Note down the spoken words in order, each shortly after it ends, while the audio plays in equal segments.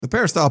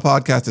Peristyle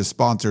Podcast is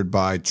sponsored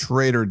by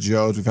Trader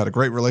Joe's. We've had a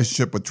great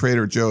relationship with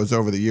Trader Joe's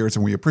over the years,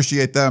 and we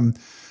appreciate them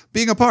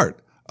being a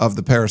part of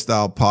the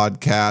Peristyle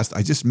Podcast.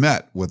 I just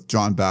met with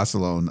John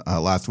Basilone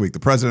last week, the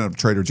president of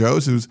Trader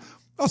Joe's, who's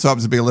also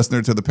happens to be a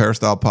listener to the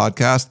Peristyle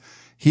Podcast.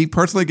 He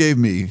personally gave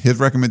me his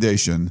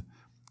recommendation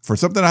for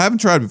something I haven't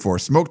tried before,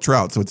 smoked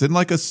trout. So it's in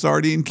like a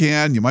sardine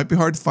can. You might be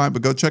hard to find,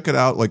 but go check it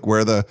out, like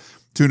where the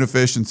tuna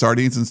fish and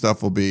sardines and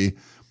stuff will be.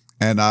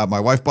 And my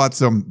wife bought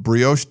some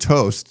brioche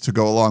toast to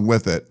go along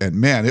with it. And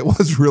man, it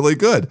was really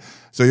good.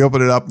 So you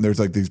open it up and there's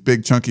like these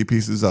big chunky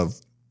pieces of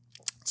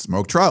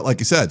smoked trout, like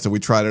you said. So we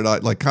tried it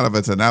out like kind of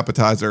as an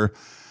appetizer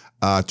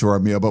to our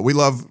meal. But we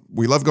love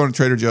going to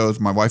Trader Joe's.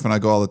 My wife and I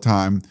go all the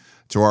time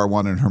to our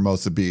one in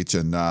Hermosa Beach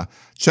and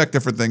check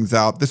different things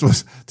out. This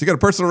was, to get a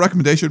personal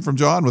recommendation from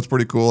John was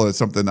pretty cool. It's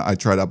something I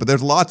tried out. But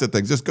there's lots of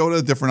things. Just go to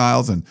the different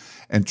aisles and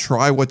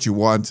try what you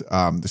want.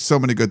 There's so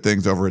many good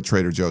things over at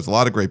Trader Joe's. A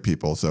lot of great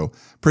people. So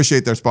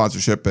appreciate their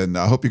sponsorship, and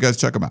I hope you guys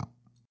check them out.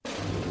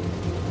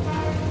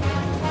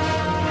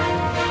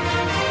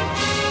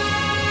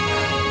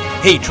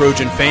 Hey,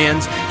 Trojan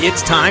fans,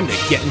 it's time to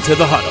get into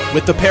the huddle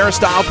with the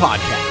Peristyle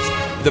Podcast.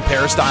 The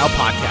Peristyle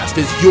Podcast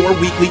is your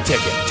weekly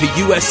ticket to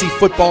USC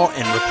football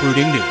and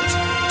recruiting news.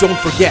 Don't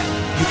forget,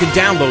 you can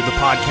download the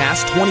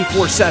podcast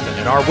 24/7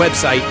 at our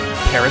website,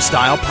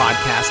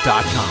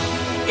 peristylepodcast.com.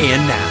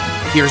 And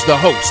now, here's the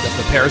host of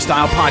the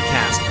Peristyle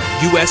Podcast,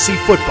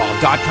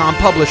 USCfootball.com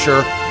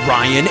publisher,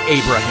 Ryan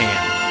Abraham.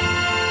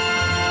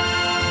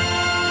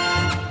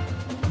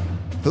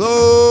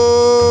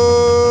 Hello,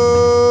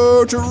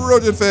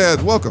 Trojan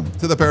fans. Welcome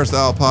to the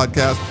Peristyle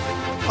Podcast.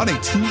 On a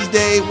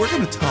Tuesday, we're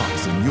going to talk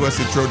some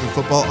USC Trojan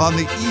football on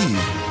the eve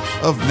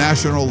of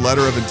National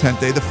Letter of Intent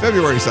Day, the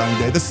February signing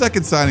day, the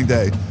second signing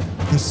day,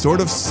 the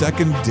sort of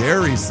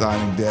secondary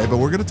signing day. But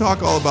we're going to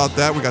talk all about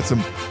that. We got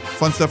some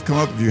fun stuff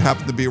coming up. If you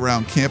happen to be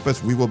around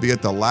campus, we will be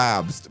at the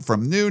labs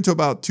from noon to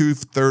about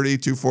 2:30,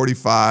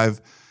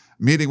 2:45,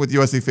 meeting with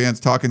USC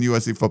fans, talking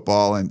USC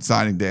football and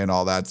signing day and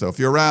all that. So if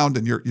you're around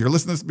and you're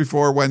listening to this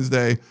before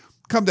Wednesday,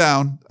 come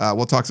down.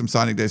 We'll talk some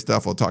signing day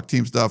stuff. We'll talk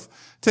team stuff,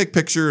 take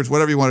pictures,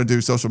 whatever you want to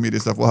do, social media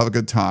stuff. We'll have a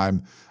good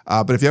time.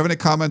 But if you have any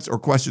comments or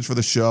questions for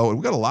the show, and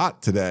we've got a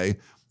lot today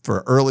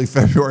for early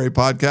February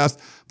podcast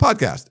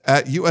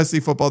at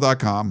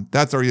uscfootball.com.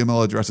 That's our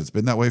email address. It's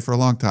been that way for a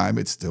long time.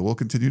 It still will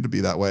continue to be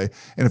that way.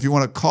 And if you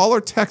want to call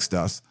or text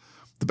us,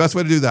 the best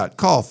way to do that,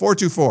 call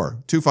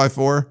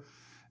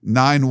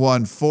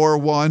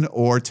 424-254-9141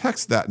 or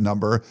text that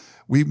number.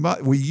 We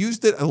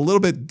used it a little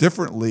bit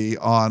differently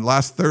on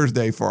last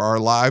Thursday for our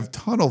live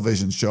Tunnel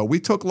Vision show. We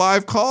took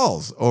live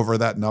calls over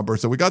that number.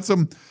 So we got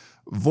some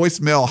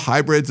voicemail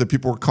hybrids that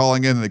people were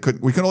calling in, and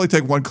we could only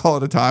take one call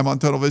at a time on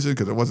Tunnel Vision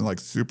because it wasn't like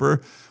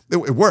super.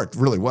 It worked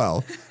really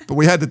well, but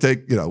we had to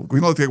take, we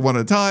can only take one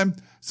at a time.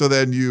 So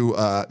then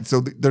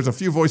there's a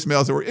few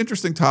voicemails that were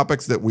interesting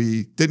topics that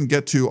we didn't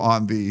get to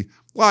on the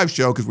live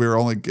show because we were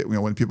only,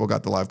 when people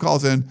got the live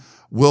calls in,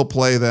 we'll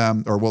play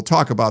them or we'll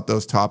talk about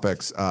those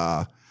topics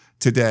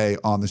today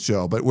on the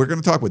show. But we're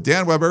going to talk with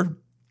Dan Weber,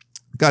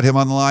 got him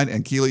on the line,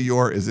 and Keely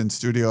Yor is in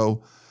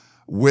studio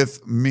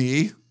with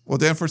me. Well,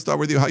 Dan, first start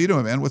with you. How you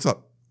doing, man? What's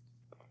up?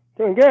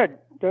 Doing good.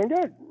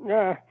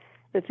 Yeah,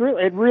 it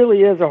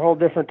really is a whole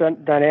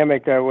different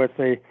dynamic though with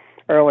the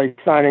early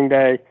signing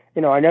day.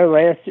 I know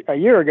a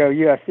year ago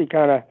USC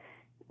kind of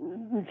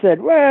said,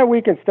 well,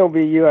 we can still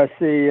be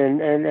USC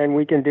and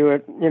we can do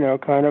it,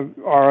 kind of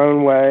our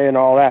own way and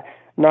all that.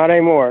 Not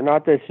anymore.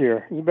 Not this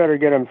year. You better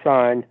get them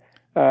signed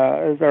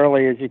as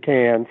early as you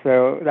can.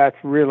 So that's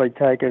really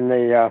taken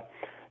the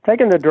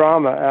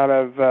drama out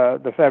of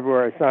the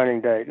February signing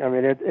date. I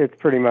mean, it's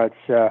pretty much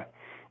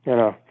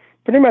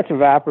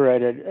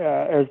evaporated.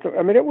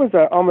 It was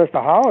almost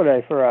a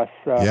holiday for us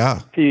a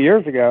few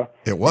years ago.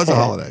 It was a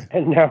holiday.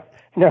 And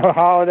no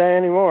holiday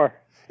anymore.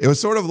 It was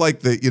sort of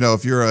like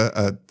if you're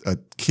a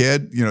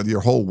kid,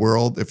 your whole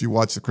world, if you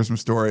watch The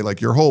Christmas Story,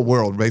 like your whole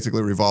world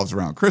basically revolves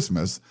around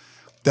Christmas.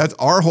 That's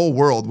our whole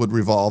world would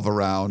revolve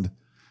around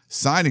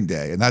signing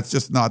day, and that's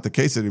just not the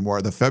case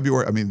anymore.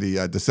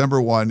 The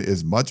December one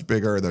is much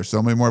bigger. There's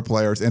so many more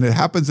players, and it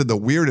happens at the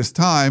weirdest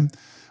time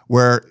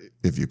where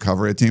if you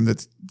cover a team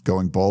that's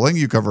going bowling,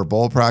 you cover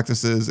bowl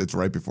practices. It's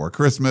right before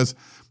Christmas.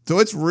 So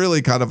it's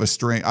really kind of a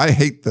strange. I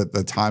hate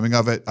the timing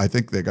of it. I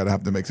think they're going to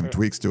have to make some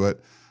tweaks to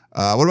it.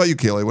 What about you,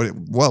 Keely?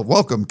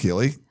 Welcome,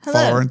 Keely. Hello.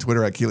 Follow her on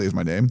Twitter at Keely is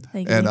my name.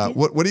 Thank you. And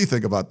what do you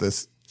think about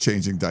this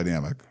changing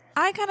dynamic?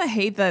 I kind of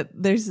hate that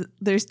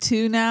there's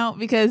two now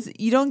because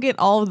you don't get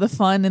all of the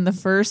fun in the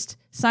first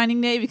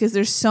signing day because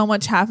there's so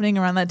much happening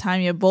around that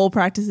time. You have bowl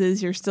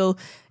practices. You're still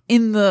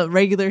in the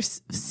regular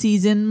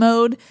season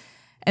mode.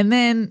 And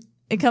then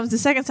it comes to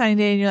second signing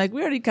day and you're like,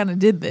 we already kind of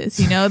did this.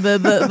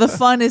 The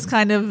fun is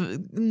kind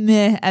of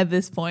meh at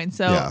this point.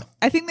 So yeah.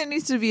 I think there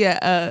needs to be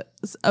a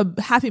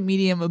happy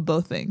medium of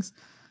both things.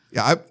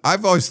 Yeah,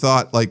 I've always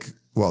thought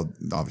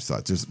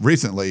obviously just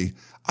recently,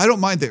 I don't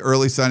mind the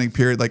early signing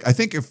period. Like I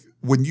think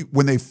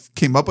when they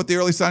came up with the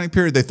early signing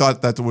period, they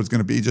thought that's what it was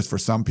going to be just for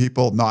some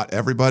people, not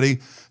everybody.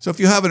 So if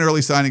you have an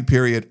early signing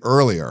period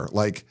earlier,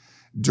 like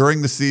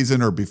during the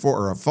season or before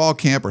or a fall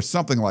camp or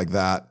something like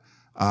that,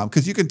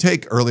 because you can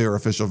take earlier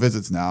official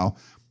visits now,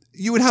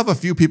 you would have a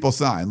few people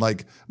sign,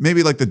 like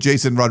maybe like the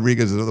Jason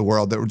Rodriguez of the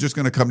world that were just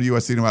going to come to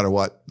USC no matter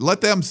what.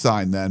 Let them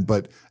sign then.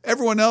 But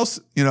everyone else,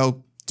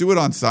 do it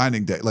on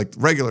signing day, like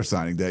regular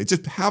signing day.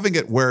 Just having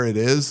it where it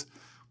is,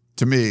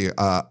 to me,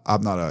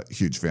 I'm not a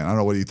huge fan. I don't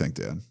know. What do you think,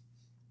 Dan?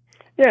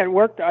 Yeah, it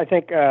worked. I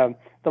think the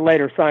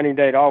later signing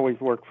date always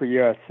worked for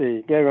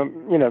USC. Gave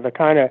them, the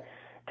kind of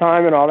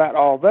time and all that.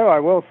 Although I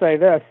will say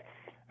this,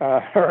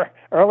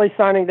 early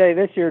signing day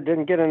this year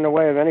didn't get in the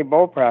way of any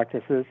bowl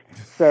practices.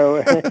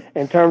 So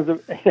in terms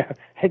of,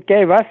 it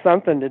gave us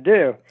something to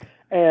do.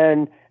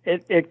 And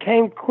it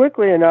came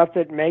quickly enough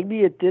that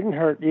maybe it didn't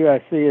hurt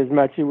USC as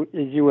much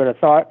as you would have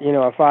thought, a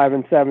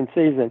 5-7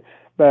 season.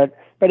 But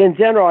in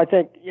general, I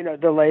think,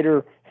 the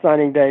later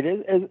signing date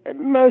is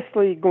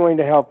mostly going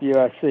to help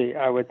USC,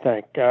 I would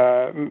think,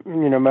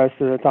 most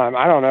of the time.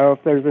 I don't know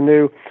if there's a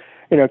new,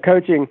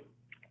 coaching,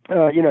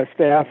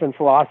 staff and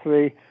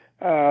philosophy,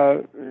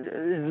 that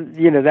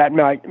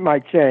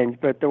might change.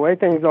 But the way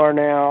things are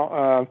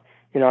now,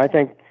 I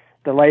think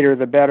the later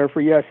the better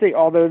for USC.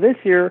 Although this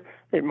year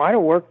it might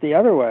have worked the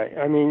other way.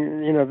 I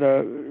mean,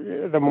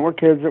 the more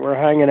kids that were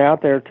hanging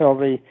out there till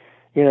the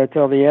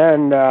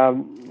end,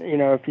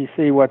 if you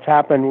see what's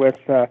happened with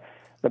the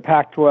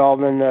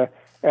Pac-12 and the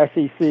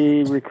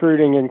SEC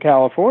recruiting in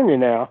California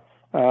now,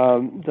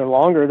 the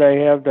longer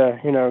they have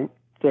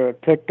to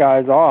pick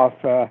guys off,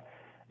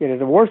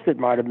 the worse it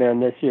might have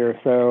been this year.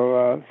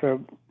 So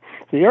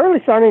the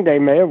early signing day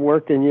may have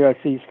worked in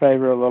USC's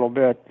favor a little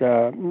bit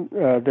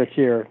this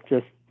year,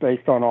 just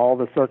based on all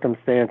the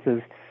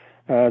circumstances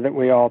that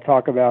we all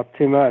talk about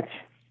too much.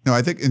 No,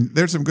 I think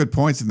there's some good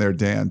points in there,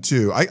 Dan,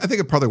 too. I think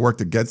it probably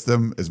worked against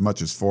them as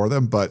much as for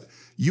them, but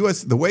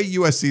the way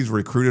USC's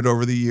recruited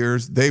over the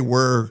years, they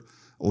were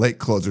late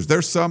closers.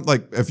 There's some,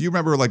 like, if you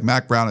remember, like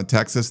Mac Brown in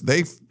Texas,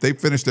 they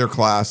finished their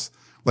class,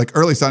 like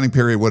early signing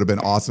period would have been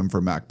awesome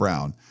for Mac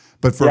Brown.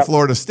 But for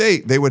Florida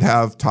State, they would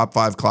have top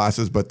 5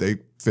 classes, but they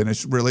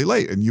finished really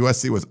late. And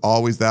USC was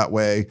always that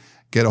way,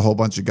 get a whole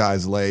bunch of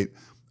guys late.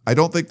 I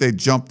don't think they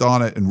jumped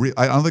on it, and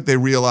I don't think they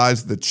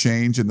realized the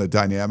change in the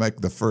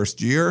dynamic the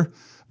first year,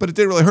 but it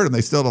didn't really hurt them.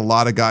 They still had a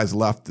lot of guys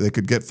left. They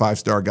could get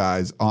 5-star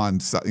guys on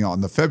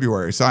the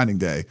February signing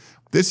day.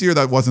 This year,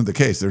 that wasn't the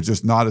case. There's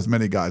just not as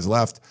many guys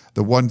left.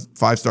 The one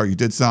 5-star you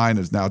did sign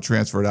is now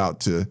transferred out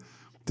to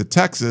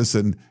Texas,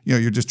 and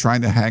you're just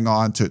trying to hang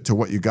on to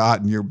what you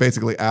got, and you're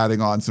basically adding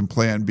on some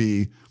plan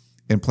B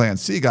and plan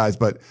C guys.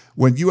 But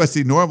when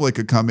USC normally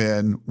could come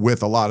in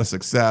with a lot of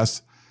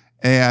success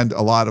and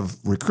a lot of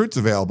recruits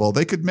available,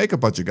 they could make a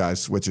bunch of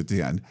guys switch at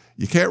the end.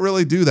 You can't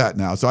really do that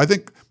now. So I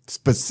think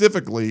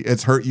specifically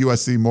it's hurt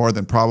USC more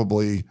than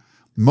probably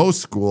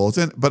most schools.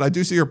 But I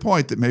do see your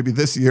point that maybe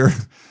this year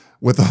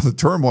with all the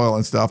turmoil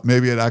and stuff,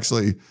 maybe it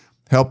actually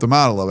helped them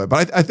out a little bit.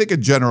 But I think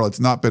in general, it's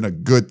not been a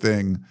good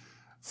thing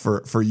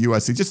for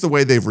USC. Just the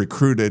way they've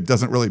recruited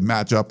doesn't really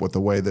match up with the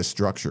way this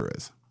structure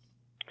is.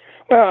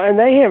 Well, and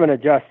they haven't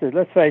adjusted.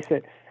 Let's face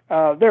it,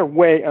 they're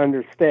way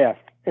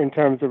understaffed in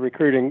terms of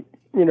recruiting,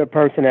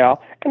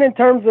 personnel, and in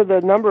terms of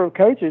the number of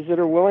coaches that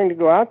are willing to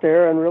go out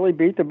there and really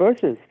beat the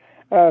bushes.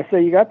 So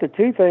you got the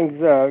two things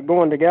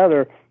going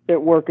together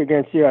that work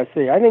against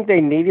USC. I think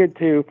they needed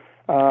to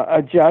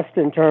adjust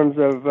in terms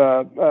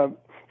of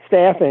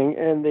staffing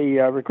in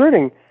the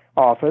recruiting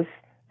office,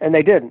 and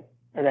they didn't.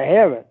 And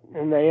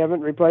they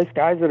haven't replaced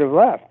guys that have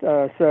left.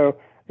 So,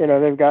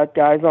 they've got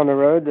guys on the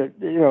road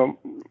that,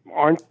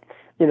 aren't,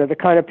 the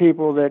kind of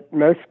people that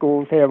most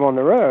schools have on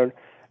the road.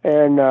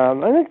 And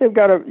I think they've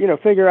got to,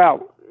 figure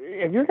out,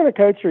 if you're going to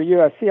coach for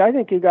USC, I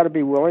think you've got to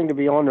be willing to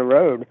be on the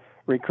road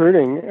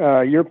recruiting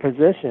your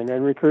position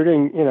and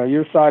recruiting,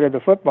 your side of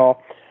the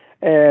football.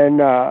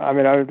 And, I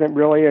was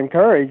really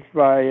encouraged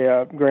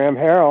by Graham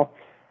Harrell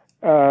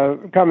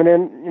coming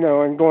in,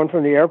 and going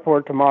from the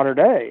airport to Mater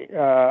Dei.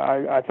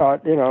 I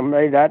thought,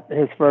 made that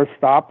his first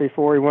stop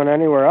before he went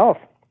anywhere else.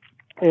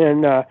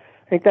 And I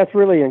think that's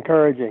really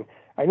encouraging.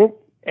 I think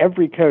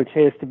every coach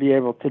has to be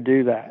able to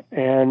do that.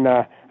 And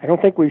I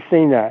don't think we've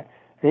seen that.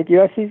 I think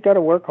USC's got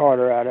to work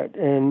harder at it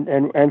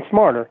and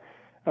smarter.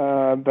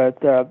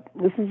 But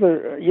this was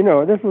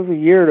a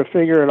year to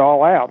figure it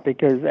all out,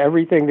 because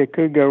everything that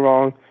could go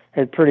wrong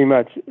had pretty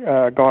much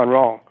gone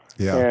wrong.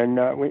 Yeah. And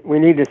we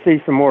need to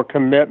see some more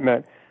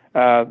commitment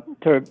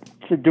to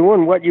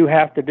doing what you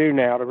have to do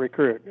now to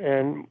recruit.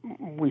 And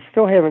we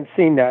still haven't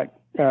seen that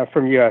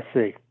from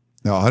USC.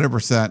 No,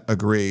 100%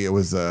 agree. It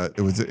was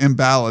an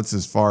imbalance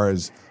as far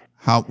as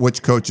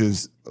which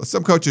coaches.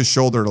 Some coaches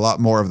shouldered a lot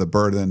more of the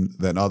burden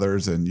than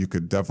others, and you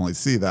could definitely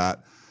see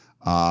that.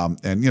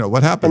 And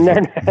what happened?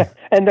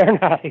 And they're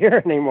not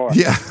here anymore.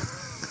 Yeah.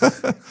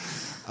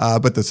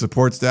 But the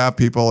support staff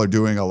people are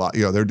doing a lot.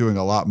 They're doing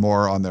a lot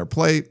more on their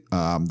plate.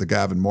 The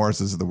Gavin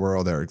Morrises of the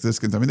world, Eric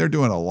Ziskins. They're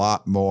doing a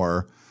lot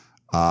more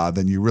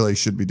than you really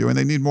should be doing.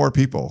 They need more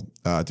people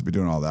to be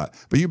doing all that.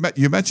 But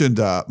you mentioned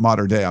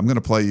Mater Dei. I'm going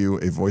to play you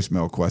a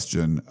voicemail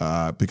question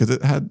because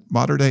it had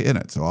Mater Dei in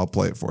it. So I'll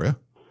play it for you.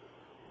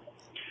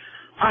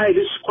 Hi,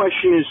 this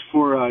question is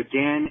for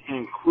Dan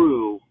and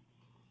crew.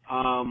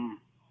 I'm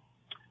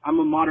a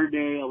Mater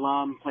Dei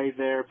alum, played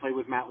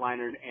with Matt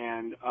Leinart,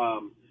 and I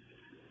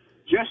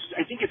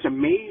think it's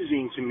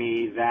amazing to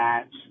me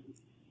that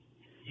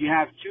you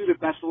have two of the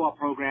best football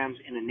programs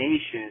in the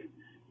nation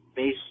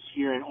based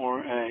here in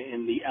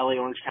the LA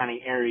Orange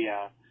County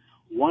area.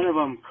 One of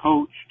them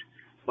coached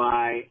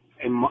by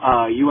a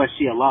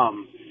USC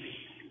alum,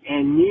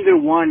 and neither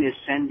one is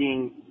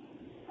sending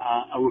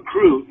a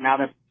recruit. Now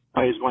that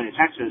is going to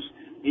Texas,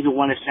 neither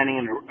one is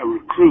sending a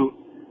recruit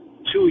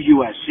to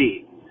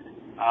USC.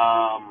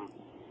 I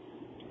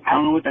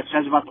don't know what that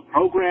says about the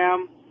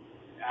program.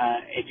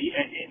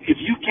 If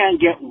you can't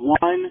get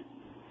one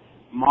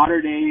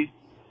Mater Dei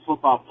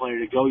football player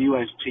to go to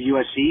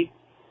USC,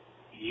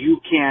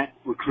 you can't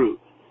recruit.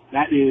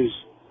 That is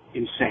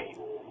insane.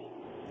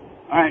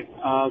 All right,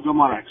 go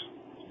Monarchs.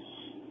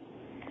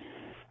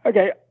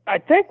 Okay, I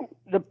think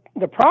the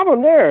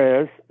problem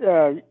there is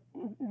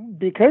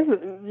because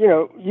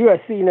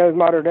USC knows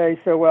Mater Dei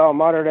so well,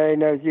 Mater Dei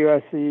knows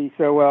USC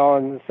so well,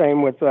 and the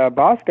same with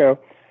Bosco.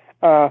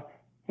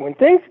 When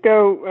things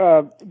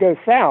go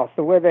south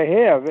the way they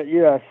have at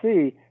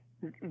USC,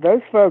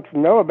 those folks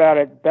know about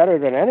it better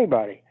than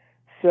anybody.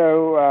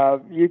 So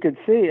you could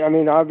see, I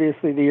mean,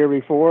 obviously the year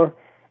before,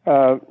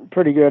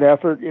 pretty good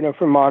effort,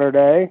 from Mater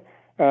Dei.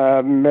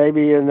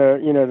 Maybe in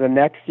the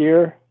next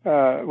year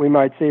we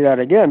might see that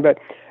again. But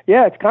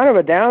yeah, it's kind of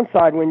a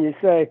downside when you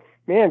say,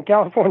 man,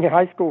 California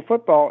high school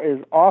football is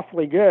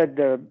awfully good.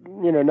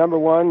 Number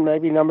one,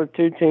 maybe number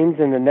two teams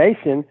in the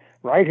nation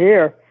right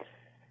here,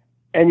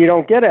 and you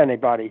don't get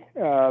anybody.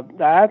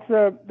 That's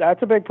a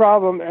big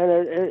problem, and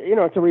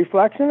it's a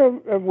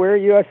reflection of where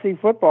USC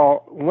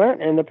football went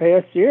in the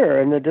past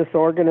year, and the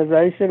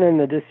disorganization and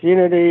the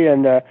disunity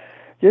and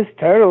just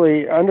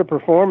totally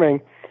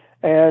underperforming,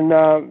 and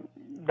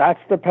that's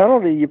the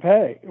penalty you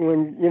pay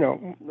when.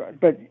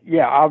 But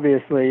yeah,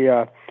 obviously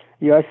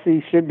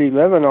USC should be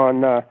living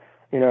on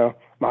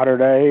Mater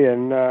Dei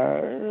and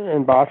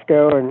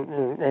Bosco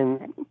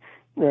and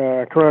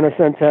Corona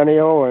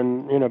Centennial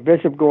and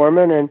Bishop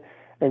Gorman and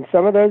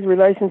some of those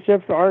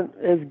relationships aren't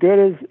as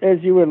good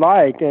as you would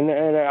like, and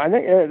I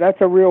think that's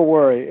a real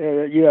worry.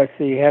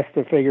 USC has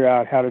to figure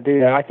out how to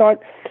do that. I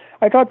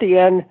thought the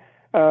end,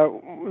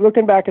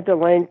 looking back at the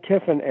Lane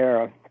Kiffin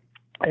era,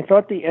 I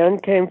thought the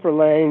end came for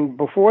Lane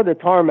before the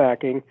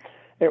tarmacking.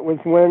 It was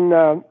when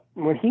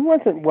he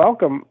wasn't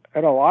welcome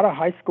at a lot of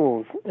high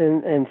schools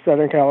in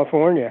Southern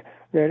California,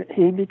 that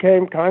he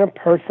became kind of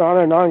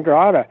persona non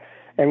grata.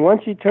 And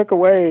once you took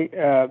away,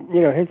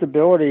 his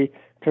ability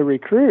to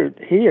recruit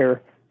here,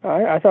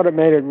 I thought it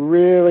made it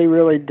really,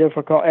 really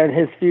difficult. And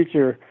his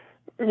future,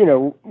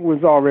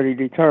 was already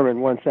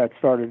determined once that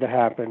started to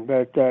happen.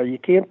 But you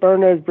can't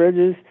burn those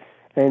bridges,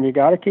 and you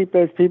got to keep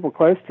those people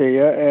close to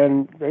you.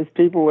 And those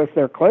people, if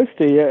they're close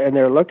to you and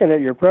they're looking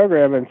at your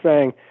program and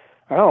saying,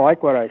 I don't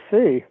like what I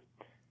see,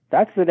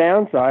 that's the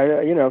downside,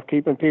 of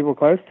keeping people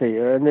close to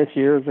you. And this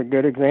year is a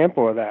good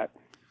example of that.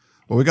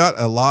 Well, we got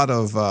a lot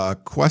of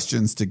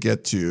questions to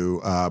get to.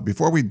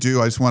 Before we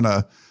do, we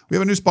have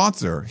a new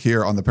sponsor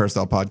here on the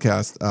Peristyle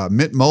Podcast,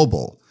 Mint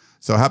Mobile.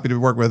 So happy to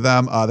work with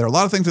them. There are a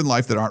lot of things in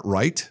life that aren't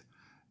right.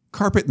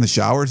 Carpet in the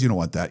showers, you don't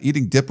want that.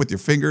 Eating dip with your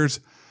fingers.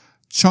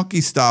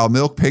 Chunky style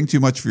milk, paying too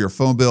much for your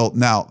phone bill.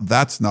 Now,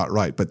 that's not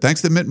right. But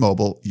thanks to Mint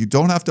Mobile, you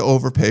don't have to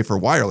overpay for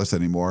wireless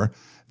anymore.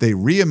 They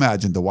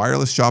reimagined the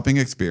wireless shopping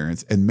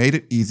experience and made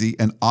it easy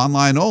and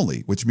online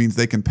only, which means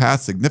they can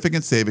pass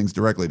significant savings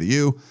directly to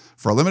you.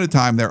 For a limited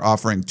time, they're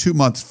offering 2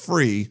 months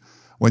free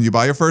when you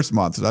buy your first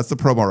month. So that's the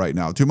promo right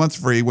now. 2 months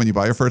free when you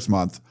buy your first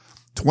month.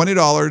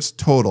 $20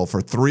 total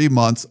for 3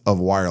 months of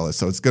wireless.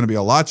 So it's going to be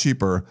a lot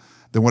cheaper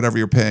than whatever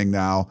you're paying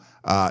now.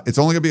 It's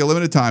only going to be a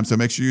limited time, so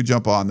make sure you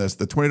jump on this.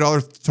 The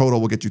 $20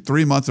 total will get you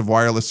 3 months of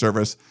wireless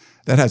service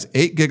that has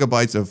 8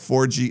 gigabytes of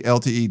 4G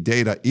LTE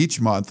data each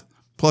month,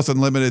 plus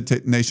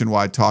unlimited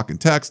nationwide talk and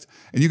text.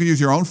 And you can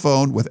use your own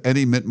phone with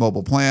any Mint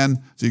Mobile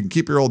plan, so you can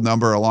keep your old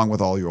number along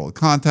with all your old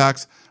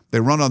contacts. They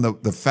run on the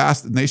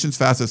nation's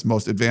fastest,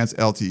 most advanced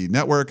LTE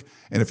network.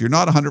 And if you're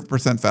not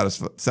 100%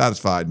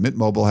 satisfied, Mint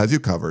Mobile has you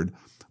covered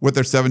with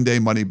their 7-day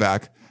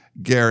money-back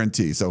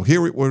guarantee. So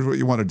here's what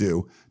you want to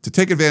do. To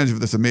take advantage of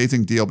this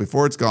amazing deal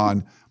before it's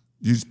gone,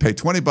 you just pay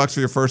 $20 for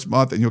your first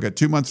month and you'll get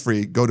 2 months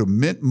free. Go to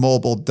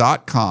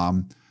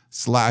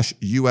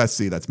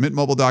mintmobile.com/USC. That's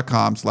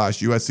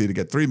mintmobile.com/USC to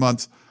get 3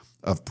 months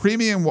of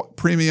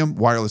premium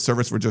wireless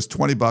service for just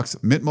 $20.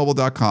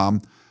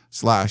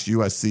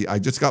 mintmobile.com/USC. I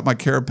just got my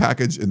care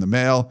package in the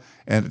mail,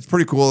 and it's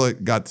pretty cool.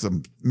 It got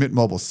some Mint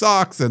Mobile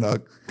socks and a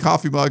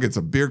coffee mug and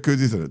some beer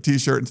koozies and a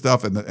T-shirt and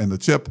stuff and the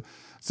chip.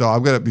 So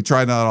I'm going to be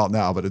trying that out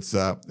now, but it's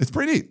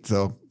pretty neat.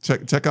 So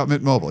check out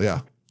Mint Mobile.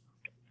 Yeah.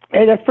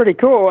 Hey, that's pretty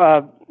cool.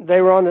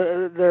 They were on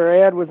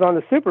their ad was on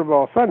the Super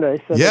Bowl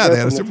Sunday. So yeah, they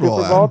had a Super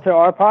Bowl ad to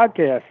our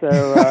podcast.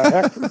 So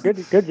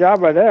good job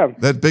by them.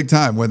 That's big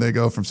time when they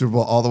go from Super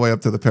Bowl all the way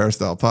up to the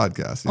Peristyle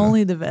Podcast.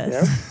 Only the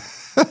best.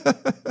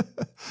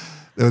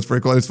 Yeah. It was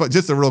pretty cool. It's fun.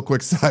 Just a real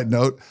quick side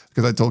note,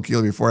 because I told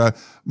Keely before,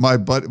 my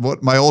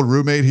old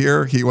roommate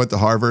here, he went to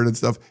Harvard and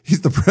stuff.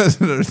 He's the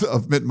president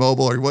of Mint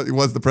Mobile, or he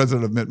was the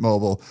president of Mint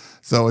Mobile.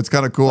 So it's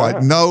kind of cool.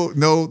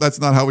 No,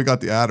 that's not how we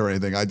got the ad or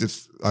anything.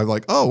 I'm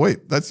like, oh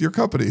wait, that's your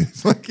company.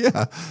 He's like,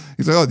 yeah.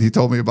 He's like, oh, he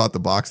told me about the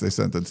box they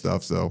sent and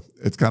stuff. So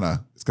it's kind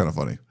of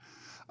funny.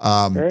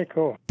 Very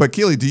cool. But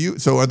Keely,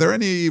 are there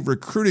any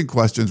recruiting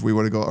questions we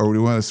want to go, or do we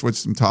want to switch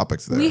some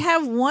topics there? We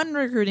have one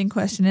recruiting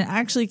question. It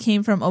actually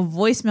came from a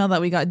voicemail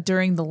that we got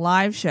during the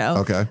live show.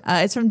 Okay.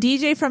 It's from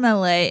DJ from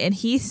LA, and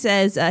he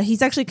says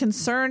he's actually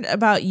concerned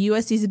about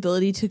USC's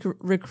ability to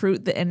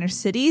recruit the inner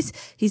cities.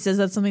 He says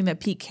that's something that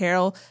Pete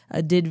Carroll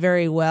did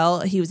very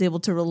well. He was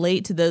able to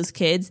relate to those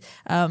kids.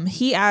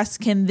 He asks,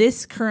 can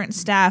this current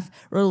staff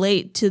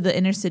relate to the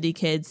inner city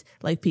kids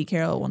like Pete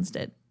Carroll once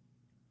did?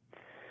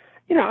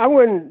 I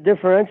wouldn't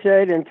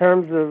differentiate in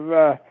terms of,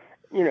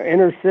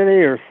 inner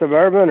city or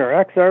suburban or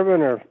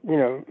ex-urban or,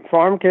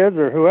 farm kids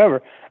or whoever.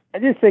 I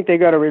just think they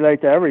got to relate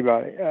to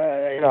everybody.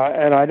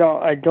 And I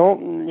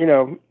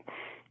don't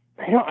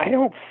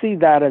see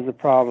that as a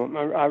problem.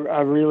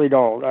 I really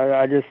don't.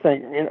 I just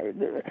think,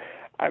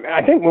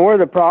 I think more of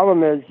the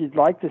problem is you'd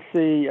like to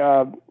see,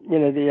 the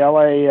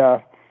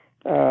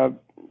LA,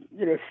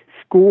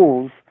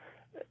 schools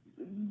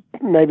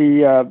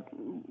maybe,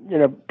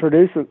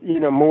 produce,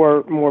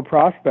 more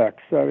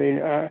prospects. I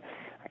mean, I'm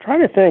trying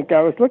to think.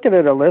 I was looking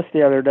at a list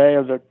the other day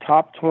of the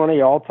top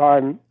 20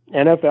 all-time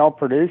NFL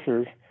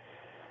producers,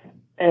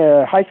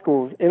 high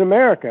schools in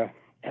America.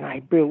 And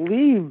I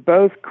believe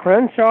both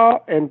Crenshaw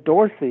and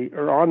Dorsey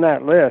are on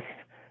that list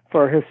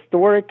for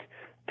historic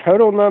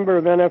total number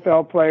of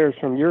NFL players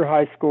from your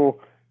high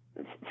school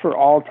for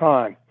all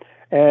time.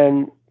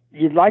 And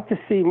you'd like to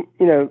see,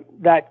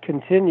 that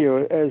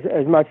continue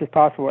as much as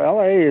possible.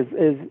 LA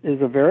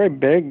is a very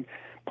big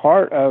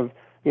part of,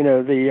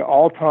 the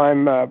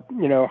all-time,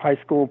 high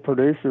school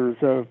producers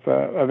of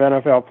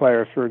NFL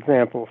players, for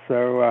example.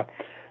 So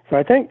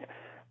I think,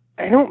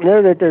 I don't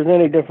know that there's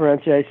any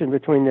differentiation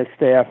between this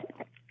staff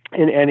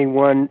in any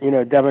one,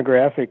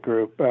 demographic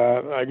group.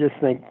 I just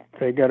think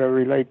they got to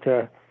relate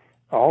to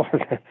all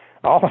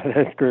of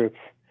those groups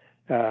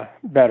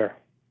better.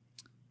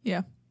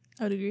 Yeah,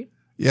 I would agree.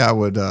 Yeah, I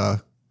would.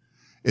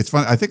 It's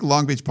fun. I think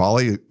Long Beach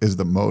Poly has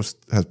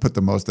put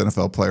the most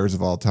NFL players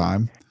of all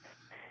time.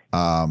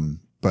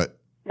 But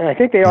and I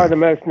think they are the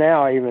most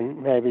now,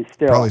 even maybe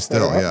still. Probably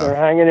still, they're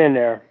hanging in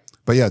there.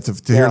 But yeah,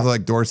 to hear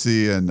like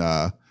Dorsey and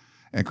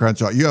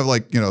Crenshaw, you have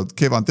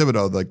Kayvon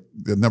Thibodeau, like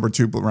the number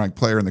 2 ranked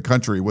player in the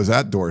country, was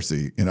at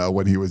Dorsey,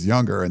 when he was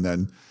younger, and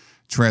then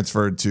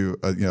transferred to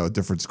a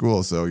different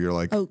school. So you're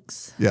like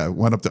Oaks. Yeah,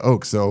 went up to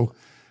Oaks. So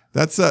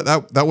that's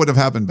that would have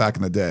happened back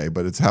in the day,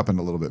 but it's happened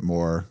a little bit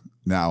more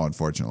now,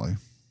 unfortunately.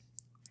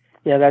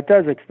 Yeah, that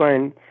does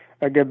explain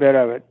a good bit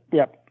of it.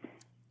 Yep.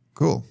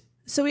 Cool.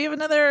 So we have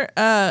another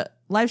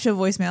live show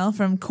voicemail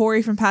from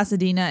Corey from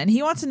Pasadena, and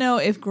he wants to know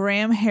if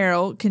Graham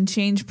Harrell can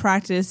change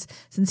practice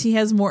since he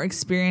has more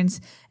experience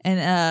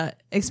and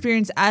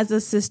experience as a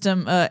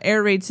system,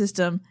 air raid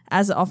system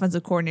as an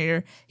offensive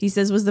coordinator. He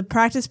says, was the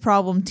practice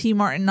problem T.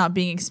 Martin not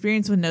being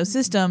experienced with no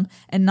system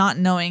and not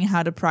knowing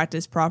how to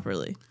practice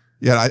properly?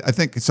 Yeah, I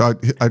think so.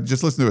 I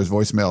just listened to his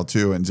voicemail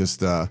too, and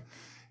just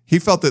he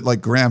felt that like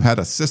Graham had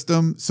a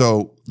system,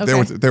 so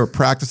they were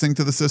practicing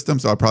to the system.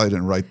 So I probably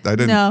didn't write. I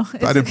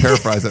didn't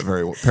paraphrase it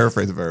very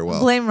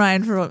well. Blame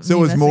Ryan for what. So it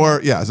was more.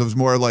 Yeah, so it was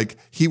more like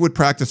he would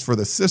practice for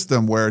the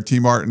system where T.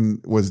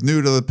 Martin was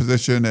new to the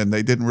position, and they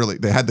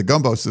had the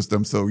gumbo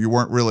system, so you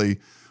weren't really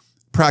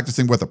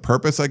practicing with a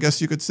purpose, I guess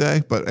you could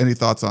say. But any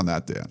thoughts on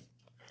that, Dan?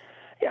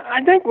 Yeah,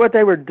 I think what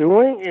they were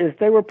doing is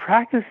they were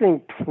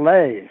practicing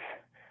plays,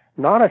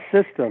 not a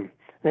system.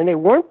 And they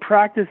weren't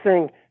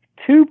practicing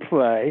to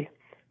play.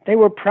 They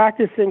were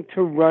practicing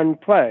to run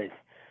plays.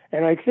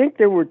 And I think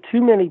there were too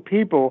many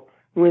people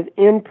with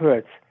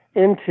inputs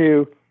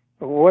into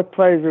what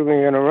plays are we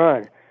going to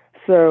run.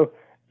 So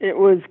it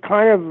was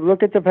kind of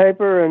look at the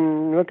paper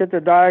and look at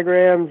the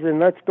diagrams and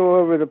let's go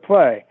over the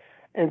play.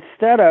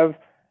 Instead of,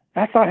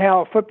 that's not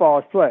how football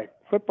is played.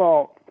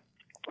 Football,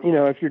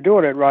 if you're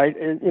doing it right,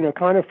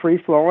 kind of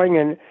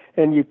free-flowing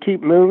and you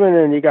keep moving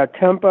and you got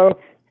tempo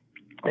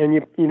and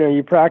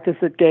you practice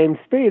at game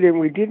speed, and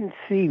we didn't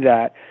see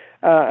that.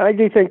 I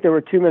do think there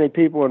were too many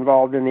people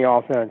involved in the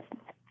offense,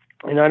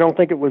 and I don't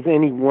think it was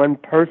any one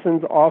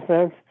person's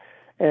offense.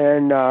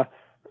 And I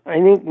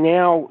think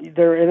now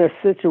they're in a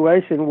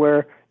situation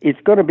where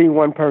it's going to be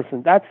one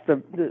person. That's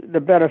the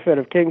benefit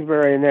of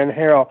Kingsbury and then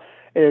Harrell,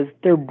 is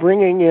they're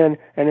bringing in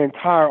an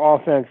entire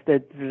offense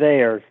that's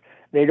theirs.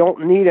 They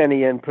don't need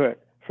any input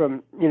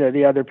from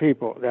the other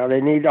people. Now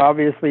they need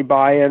obviously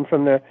buy-in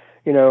from the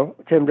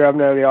Tim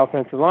Drevno, the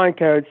offensive line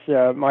coach,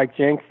 Mike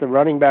Jinks, the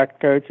running back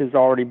coach, has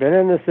already been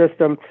in the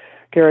system.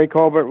 Kerry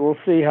Colbert, we'll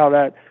see how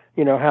that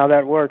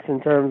works in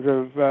terms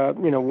of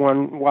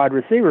one wide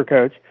receiver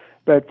coach.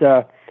 But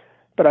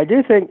I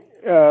do think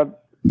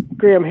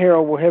Graham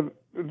Harrell will have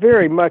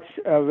very much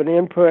of an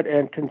input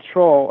and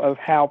control of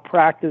how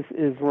practice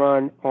is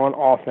run on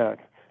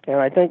offense. And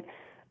I think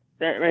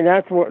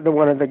that's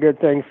one of the good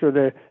things for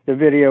the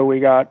video we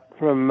got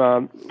from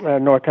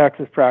North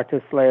Texas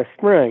practice last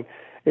spring,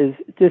 is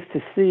just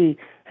to see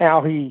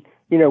how he,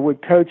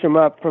 would coach them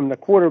up from the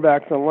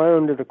quarterbacks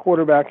alone to the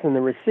quarterbacks and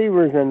the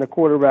receivers and the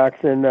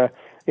quarterbacks and the,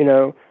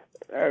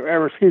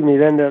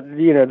 then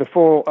the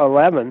full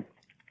 11.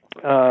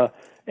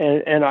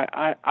 And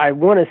I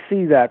want to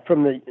see that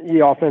from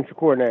the offensive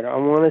coordinator. I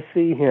want to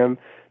see him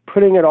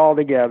putting it all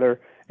together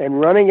and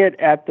running it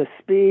at the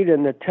speed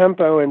and the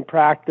tempo in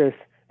practice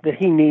that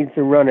he needs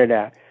to run it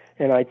at.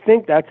 And I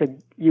think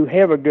you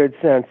have a good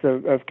sense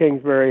of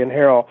Kingsbury and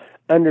Harrell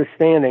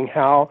understanding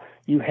how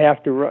you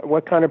have to run,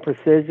 what kind of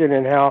precision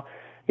and how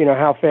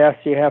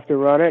fast you have to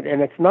run it.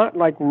 And it's not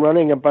like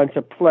running a bunch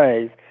of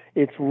plays.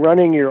 It's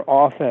running your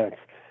offense.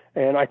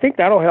 And I think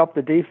that'll help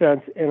the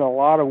defense in a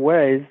lot of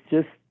ways,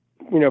 just,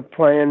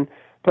 playing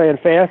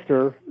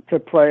faster to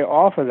play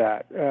off of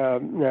that.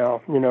 Now,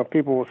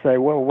 people will say,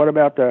 well, what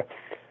about the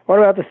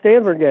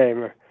Stanford game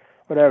or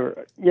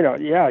whatever?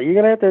 Yeah, you're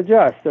going to have to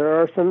adjust. There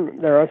are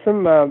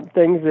some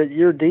things that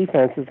your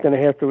defense is going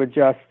to have to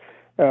adjust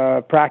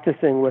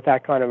practicing with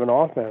that kind of an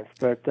offense.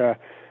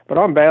 But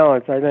on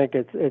balance, I think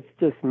it's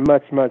just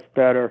much, much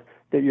better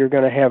that you're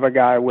going to have a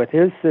guy with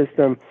his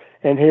system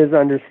and his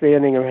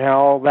understanding of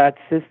how that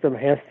system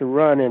has to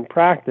run in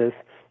practice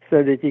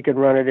so that you can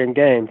run it in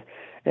games.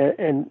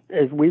 And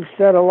as we've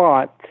said a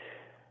lot,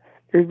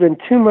 there's been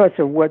too much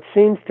of what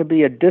seems to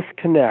be a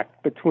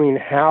disconnect between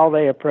how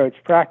they approach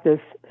practice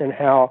and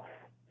how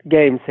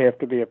games have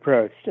to be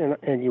approached.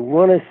 And you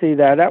want to see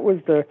that. That was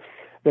the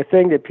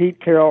thing that Pete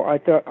Carroll, I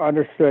thought,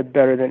 understood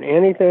better than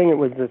anything. It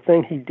was the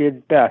thing he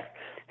did best.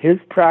 His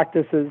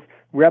practices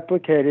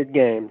replicated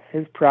games.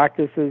 His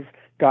practices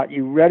got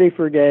you ready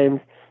for games,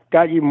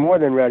 got you more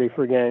than ready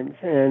for games,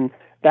 and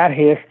that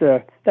has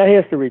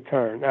to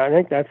return. I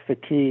think that's the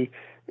key,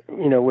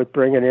 with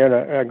bringing in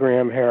a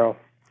Graham Harrell.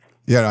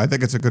 Yeah, I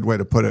think it's a good way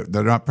to put it.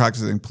 They're not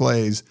practicing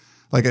plays.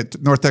 Like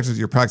at North Texas,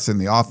 you're practicing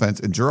the offense,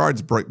 and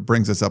Gerard's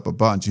brings this up a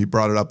bunch. He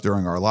brought it up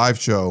during our live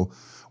show,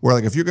 where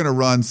like if you're going to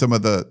run some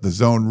of the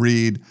zone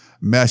read,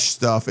 mesh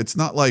stuff, it's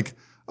not like,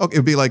 okay,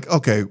 it'd be like,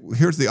 okay,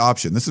 here's the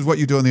option. This is what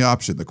you do in the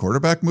option. The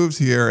quarterback moves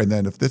here, and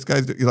then if this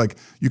guy's like,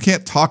 you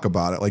can't talk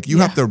about it. Like you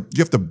have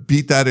to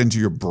beat that into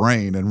your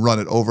brain and run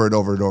it over and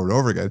over and over and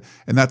over again.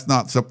 And that's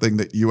not something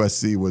that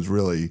USC was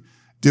really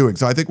doing.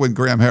 So I think when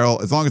Graham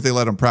Harrell, as long as they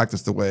let him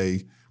practice the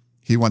way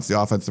he wants the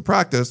offense to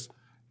practice,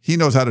 he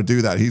knows how to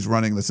do that. He's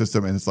running the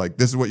system, and it's like,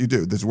 this is what you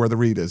do. This is where the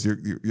read is.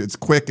 It's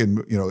quick, and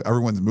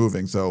everyone's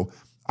moving. So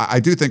I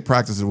do think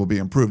practices will be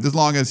improved as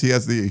long as he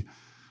has the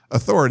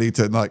authority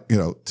to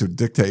to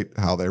dictate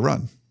how they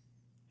run.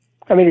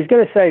 I mean, he's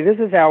going to say, this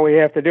is how we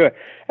have to do it.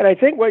 And I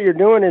think what you're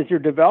doing is you're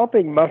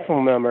developing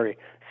muscle memory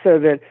so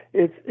that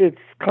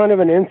it's kind of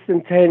an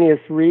instantaneous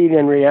read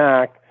and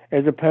react,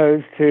 as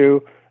opposed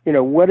to,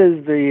 what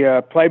does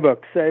the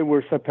playbook say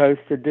we're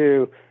supposed to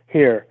do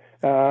here?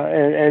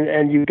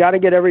 And you've got to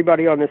get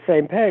everybody on the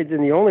same page.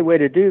 And the only way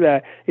to do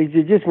that is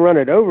you just run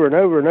it over and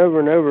over and over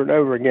and over and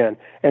over again,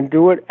 and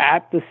do it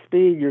at the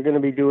speed you're going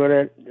to be doing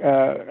it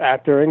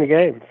at during the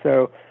game.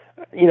 So,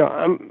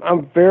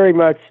 I'm very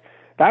much,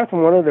 that's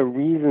one of the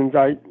reasons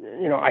I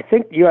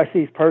think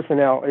USC's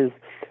personnel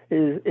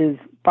is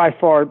by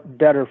far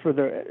better for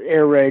the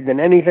air raid than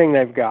anything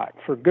they've got,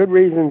 for good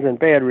reasons and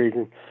bad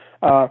reasons.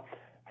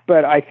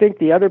 But I think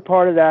the other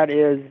part of that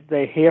is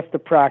they have to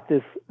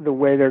practice the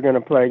way they're going to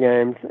play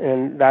games,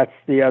 and that's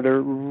the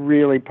other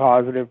really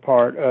positive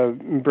part of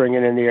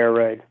bringing in the air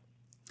raid.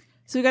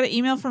 So we got an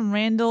email from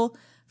Randall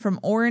from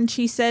Orange.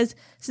 He says,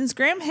 since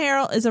Graham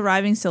Harrell is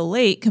arriving so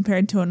late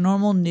compared to a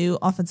normal new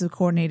offensive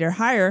coordinator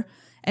hire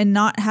and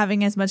not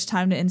having as much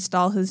time to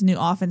install his new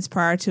offense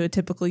prior to a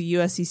typical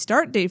USC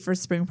start date for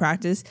spring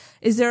practice,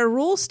 is there a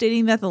rule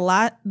stating that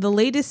the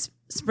latest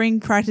spring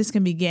practice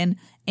can begin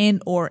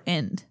and or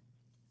end?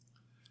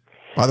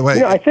 By the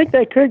way, I think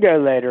they could go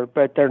later,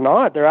 but they're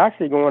not. They're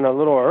actually going a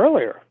little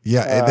earlier.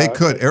 Yeah, they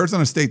could.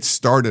 Arizona State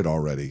started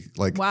already.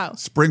 Wow.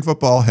 Spring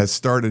football has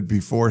started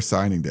before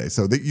signing day.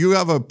 So you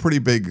have I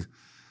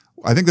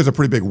think there's a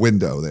pretty big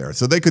window there.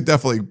 So they could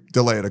definitely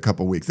delay it a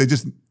couple weeks.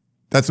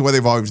 That's the way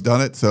they've always done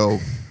it. So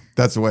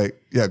that's the way.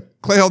 Yeah,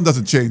 Clay Helton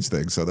doesn't change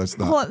things. So that's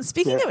not. Well,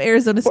 speaking of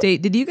Arizona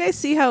State, did you guys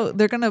see how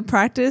they're going to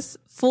practice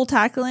full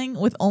tackling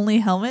with only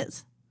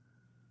helmets?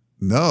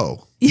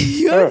 No.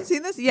 You haven't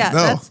seen this? Yeah, No.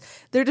 that's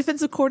their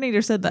defensive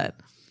coordinator said that.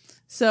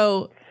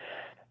 So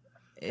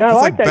I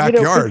like that.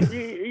 Backyard.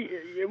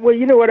 Well,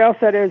 you know what else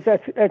that is?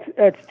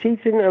 That's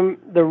teaching them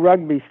the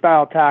rugby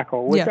style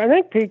tackle, which I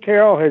think Pete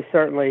Carroll has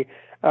certainly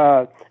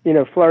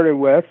flirted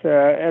with,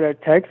 and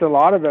it takes a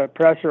lot of the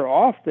pressure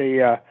off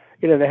the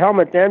the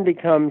helmet. Then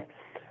becomes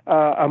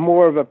a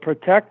more of a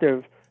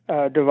protective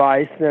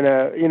device than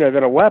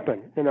a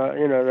weapon, than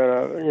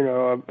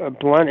a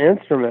blunt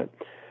instrument.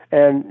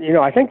 And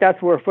I think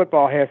that's where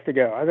football has to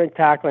go. I think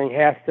tackling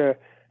has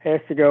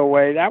to go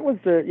away. That was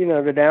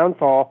the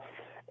downfall.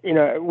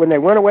 When they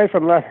went away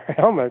from leather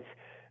helmets,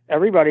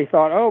 everybody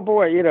thought, oh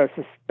boy,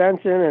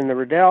 suspension and the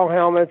Riddell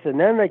helmets, and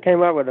then they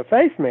came up with a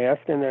face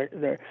mask and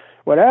the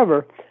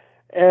whatever.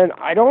 And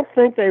I don't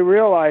think they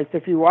realized,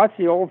 if you watch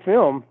the old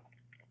film,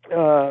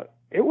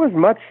 it was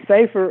much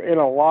safer in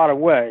a lot of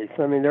ways.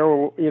 I mean, there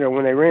were,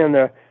 when they ran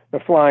the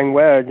flying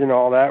wedge and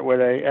all that,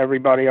 where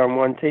everybody on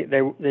one team,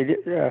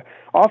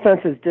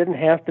 offenses didn't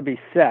have to be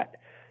set.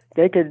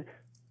 They could,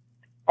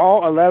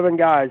 all 11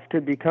 guys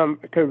could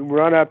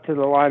run up to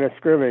the line of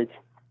scrimmage,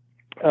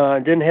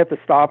 didn't have to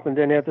stop and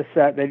didn't have to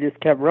set. They just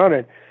kept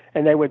running,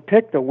 and they would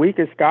pick the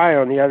weakest guy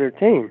on the other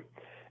team.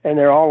 And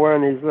they're all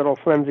wearing these little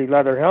flimsy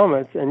leather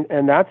helmets,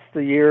 and that's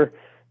the year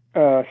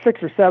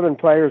 6 or 7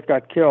 players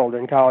got killed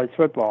in college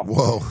football.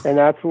 Whoa. And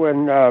that's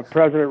when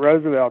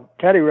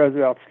Teddy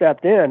Roosevelt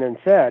stepped in and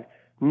said,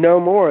 no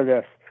more of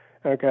this.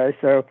 Okay,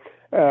 so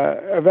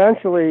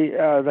eventually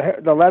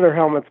the leather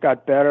helmets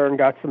got better and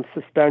got some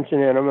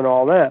suspension in them and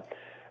all that.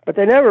 But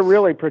they never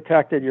really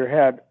protected your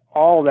head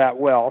all that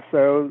well.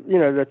 So,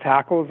 the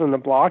tackles and the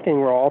blocking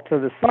were all to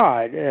the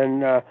side,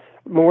 and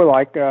more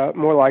like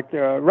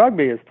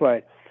rugby is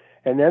played.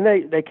 And then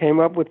they came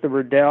up with the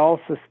Riddell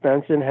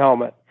suspension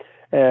helmet,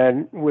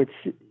 and which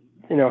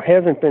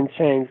hasn't been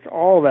changed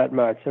all that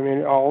much. I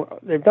mean,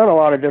 they've done a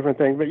lot of different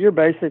things, but you're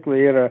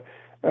basically in a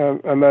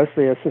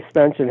mostly a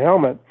suspension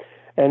helmet.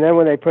 And then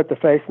when they put the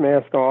face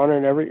mask on,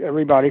 and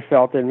everybody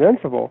felt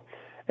invincible,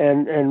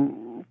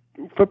 and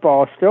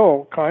football is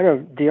still kind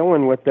of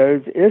dealing with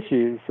those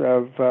issues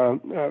of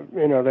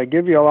they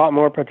give you a lot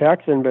more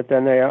protection, but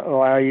then they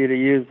allow you to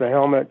use the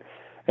helmet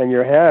and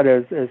your head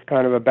as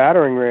kind of a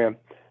battering ram.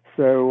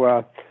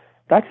 So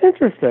that's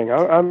interesting.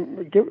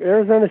 I'm give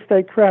Arizona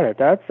State credit.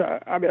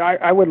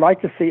 I would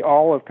like to see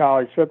all of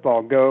college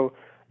football go,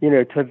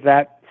 to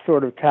that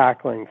sort of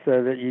tackling,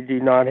 so that you do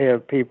not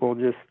have people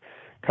just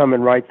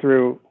coming right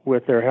through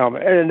with their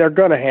helmet. And they're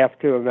going to have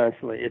to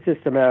eventually. It's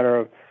just a matter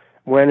of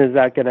when is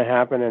that going to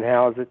happen and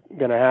how is it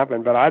going to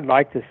happen. But I'd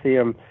like to see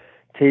them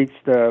teach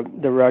the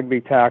rugby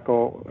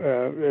tackle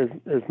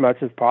as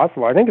much as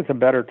possible. I think it's a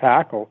better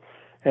tackle,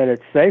 and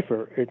it's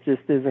safer. It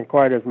just isn't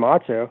quite as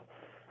macho.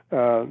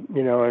 And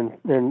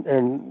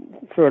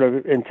sort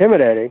of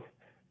intimidating,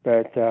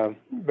 but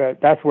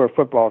that's where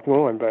football's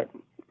going. But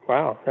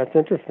wow, that's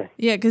interesting.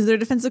 Yeah, because their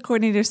defensive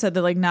coordinator said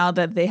that now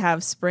that they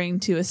have spring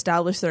to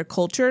establish their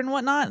culture and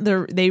whatnot,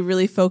 they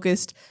really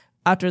focused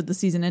after the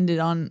season ended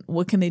on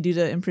what can they do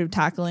to improve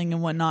tackling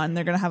and whatnot, and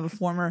they're going to have a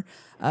former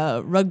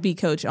rugby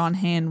coach on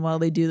hand while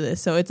they do this.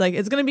 So it's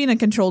going to be in a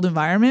controlled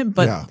environment,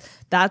 but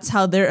that's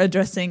how they're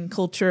addressing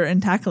culture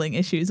and tackling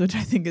issues, which I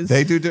think is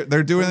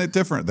they're doing it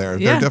different there.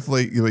 Yeah. They're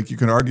definitely, you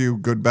can argue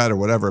good, bad, or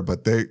whatever,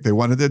 but they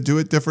wanted to do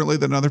it differently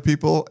than other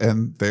people,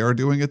 and they are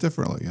doing it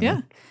differently.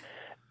 Yeah.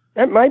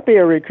 That might be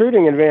a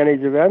recruiting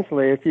advantage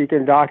eventually if you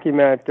can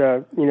document,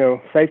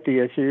 safety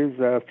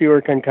issues,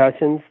 fewer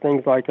concussions,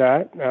 things like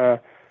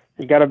that.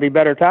 You got to be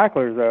better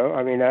tacklers, though.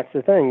 I mean, that's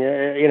the thing.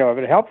 If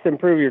it helps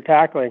improve your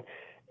tackling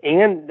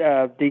and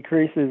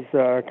decreases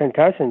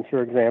concussions,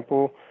 for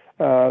example,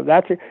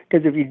 that's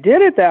because if you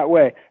did it that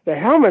way, the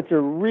helmets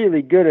are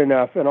really good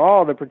enough, and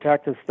all the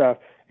protective stuff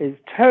is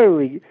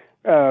totally,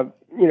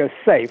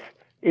 safe.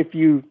 If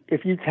you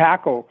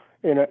tackle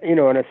in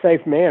a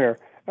safe manner,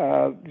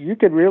 you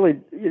could really,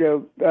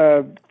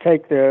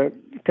 take the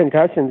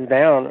concussions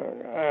down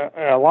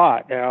a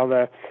lot. Now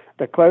the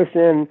close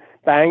in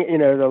bang,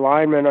 the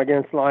lineman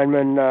against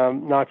lineman,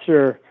 not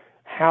sure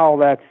how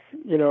that's,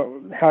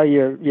 how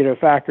you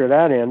factor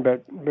that in,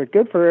 but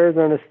good for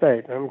Arizona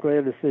State. I'm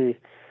glad to see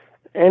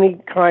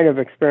any kind of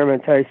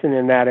experimentation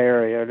in that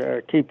area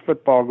to keep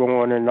football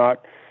going and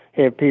not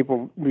have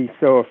people be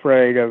so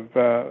afraid of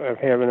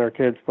having their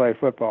kids play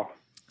football.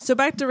 So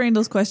back to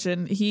Randall's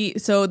question, he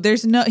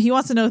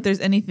wants to know if there's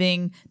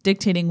anything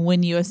dictating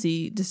when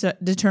USC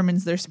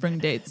determines their spring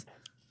dates.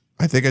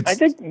 I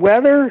think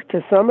weather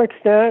to some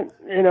extent,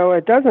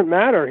 it doesn't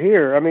matter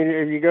here. I mean,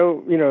 if you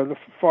go,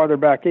 farther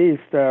back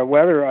east,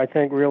 weather I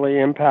think really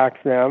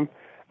impacts them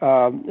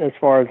as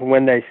far as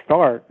when they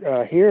start.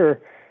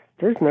 Here,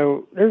 there's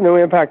no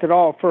impact at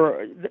all.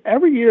 For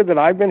every year that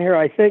I've been here,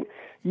 I think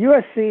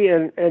USC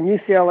and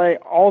UCLA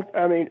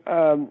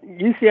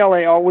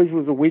UCLA always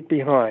was a week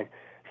behind,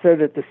 so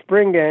that the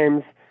spring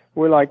games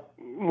were like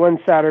one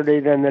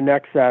Saturday, then the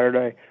next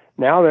Saturday.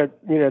 Now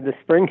that the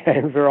spring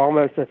games are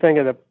almost a thing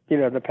of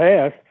the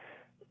past,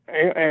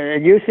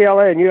 and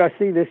UCLA and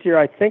USC this year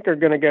I think are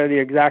going to go the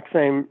exact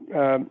same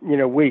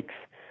weeks.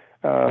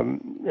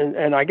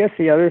 And I guess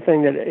the other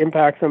thing that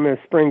impacts them is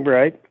spring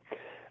break.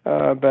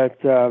 But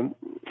yeah,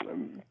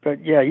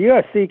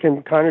 USC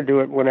can kind of do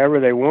it whenever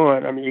they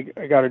want. I mean, you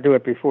got to do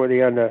it before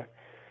the end of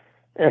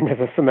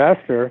the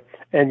semester,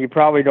 and you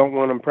probably don't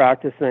want them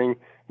practicing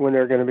when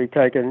they're going to be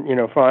taking,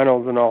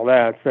 finals and all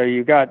that. So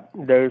you got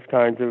those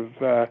kinds of,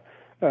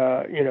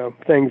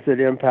 things that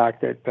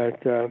impact it.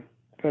 But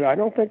I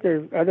don't think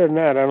other than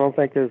that, I don't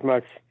think there's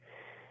much,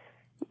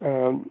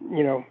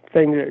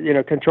 thing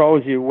that,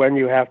 controls you when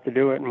you have to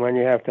do it and when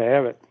you have to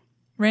have it.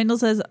 Randall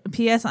says,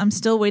 P.S. I'm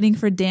still waiting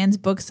for Dan's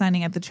book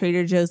signing at the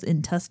Trader Joe's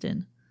in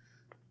Tustin.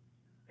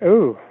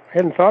 Ooh,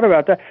 hadn't thought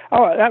about that.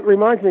 Oh, that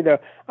reminds me though.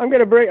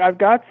 I've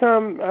got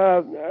some.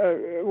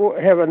 We'll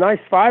have a nice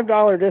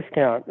 $5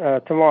 discount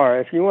tomorrow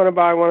if you want to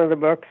buy one of the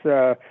books,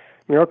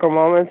 Miracle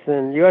Moments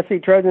in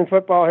USC Trojan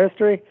Football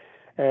History.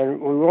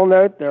 And we will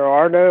note there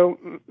are no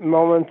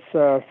moments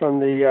from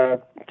the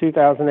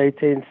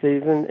 2018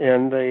 season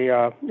in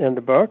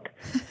the book,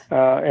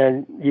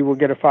 and you will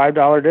get a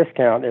 $5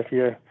 discount if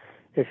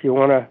you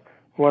want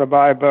to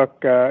buy a book.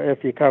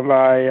 If you come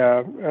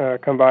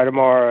by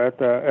tomorrow at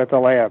the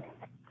lab,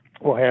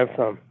 we'll have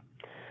some.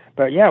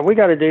 But yeah, we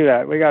got to do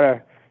that. We got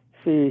to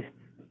see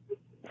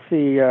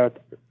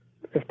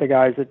if the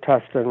guys at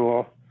Tustin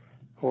will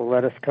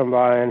let us come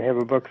by and have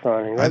a book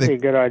signing. That'd be a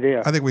good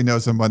idea. I think we know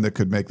someone that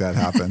could make that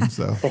happen.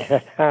 So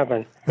it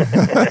happen.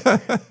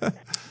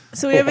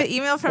 So we have an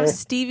email from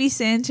Stevie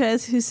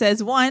Sanchez who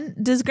says, 1,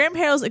 does Graham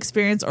Harrell's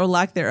experience or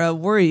lack thereof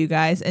worry you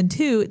guys? And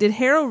 2, did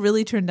Harrell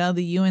really turn down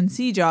the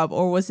UNC job,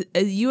 or was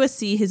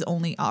USC his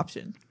only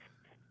option?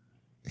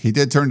 He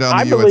did turn down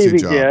the UNC job. I believe he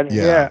did.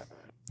 Yeah.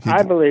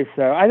 I believe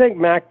so. I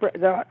think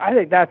I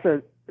think that's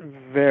a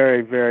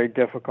very, very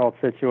difficult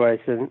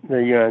situation, the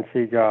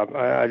UNC job.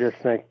 I just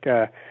think,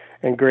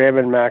 and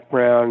grabbing Mac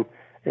Brown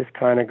is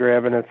kind of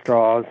grabbing at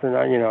straws. And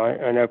I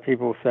know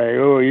people say,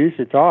 "Oh, you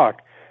should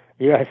talk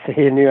USC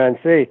and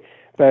UNC,"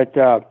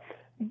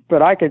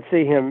 but I could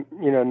see him,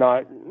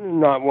 not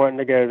wanting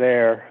to go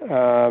there.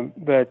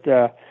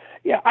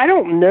 I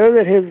don't know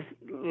that his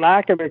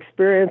lack of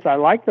experience. I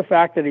like the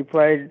fact that he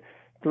played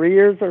 3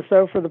 years or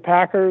so for the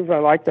Packers. I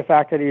like the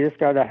fact that he just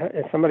got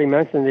somebody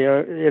mentioned,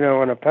 in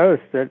a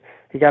post that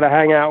he got to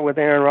hang out with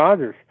Aaron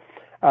Rodgers.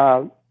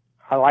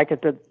 I like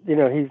it that,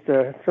 he's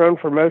thrown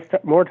for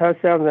more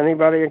touchdowns than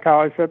anybody in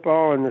college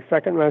football and the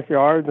second most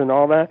yards and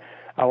all that.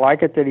 I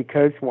like it that he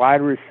coached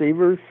wide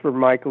receivers for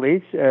Mike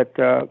Leach at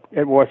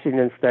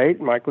Washington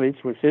State. Mike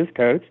Leach was his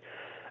coach.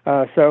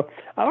 So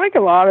I like a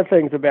lot of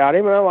things about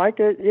him, and I like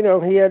it.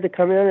 He had to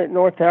come in at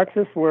North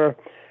Texas where,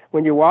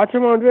 when you watch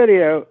him on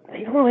video,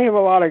 he don't have a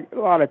lot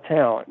of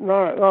talent.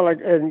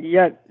 And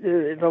yet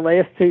the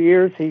last 2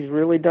 years he's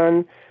really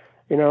done.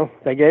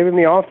 They gave him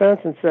the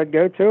offense and said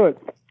go to it,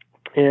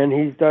 and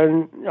he's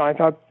done. I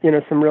thought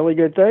some really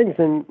good things,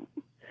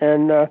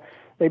 and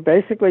they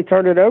basically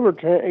turned it over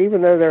to,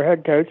 even though their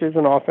head coach is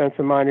an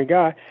offensive-minded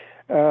guy,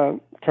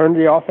 turned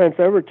the offense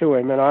over to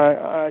him, and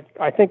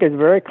I think it's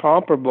very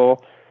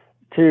comparable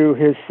to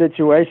his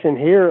situation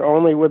here,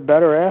 only with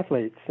better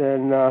athletes,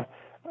 and.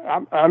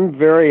 I'm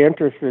very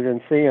interested in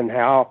seeing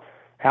how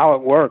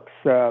it works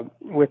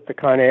with the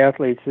kind of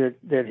athletes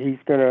that he's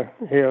going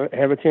to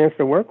have a chance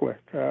to work with.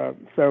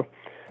 So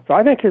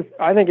I think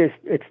his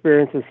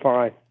experience is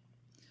fine.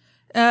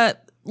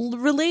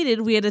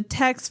 Related, we had a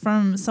text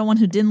from someone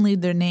who didn't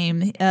leave their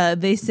name.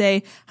 They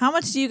say, how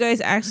much do you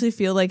guys actually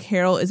feel like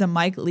Harrell is a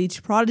Mike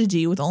Leach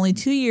prodigy with only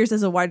 2 years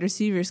as a wide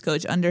receivers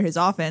coach under his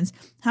offense?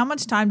 How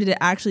much time did it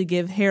actually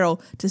give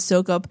Harrell to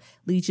soak up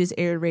Leach's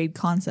air raid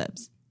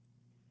concepts?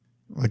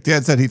 Like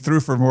Dad said, he threw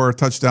for more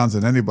touchdowns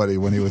than anybody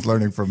when he was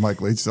learning from Mike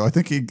Leach. So I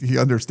think he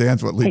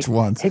understands what Leach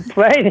wants. He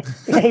played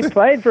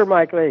for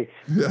Mike Leach.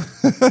 Yeah.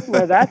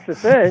 No, that's the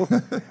thing.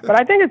 But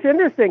I think it's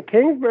interesting.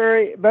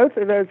 Kingsbury, both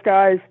of those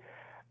guys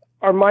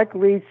are Mike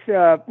Leach,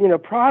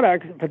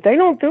 products, but they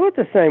don't do it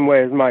the same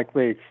way as Mike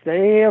Leach.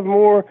 They have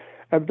more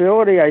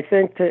ability, I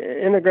think,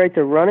 to integrate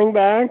the running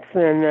backs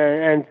and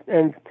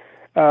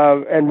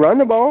run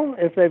the ball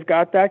if they've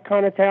got that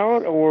kind of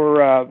talent,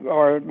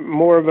 or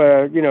more of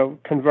a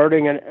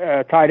converting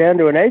a tight end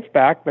to an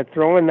H-back, but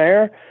throwing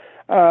there.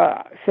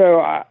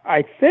 So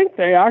I think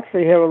they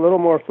actually have a little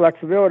more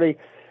flexibility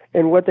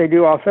in what they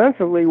do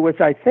offensively, which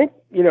I think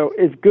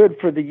is good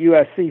for the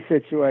USC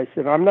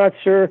situation. I'm not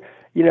sure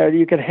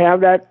you can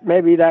have that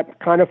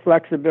kind of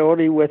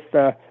flexibility with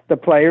the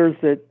players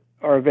that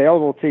are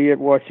available to you at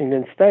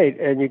Washington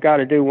State, and you got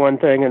to do one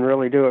thing and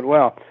really do it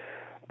well.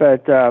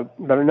 But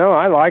no,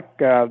 I like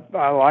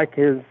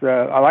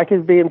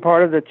his being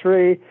part of the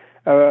tree,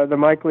 the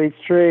Mike Leach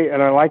tree,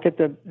 and I like it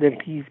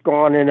that he's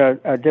gone in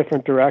a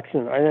different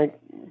direction. I think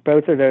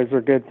both of those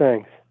are good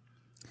things.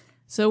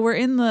 So we're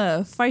in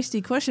the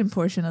feisty question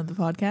portion of the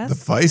podcast. The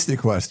feisty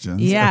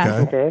questions.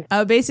 Yeah. Okay.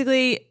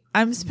 Basically,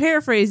 I'm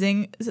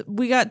paraphrasing.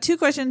 We got two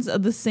questions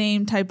of the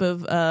same type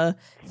of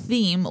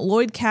theme.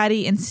 Lloyd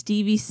Caddy and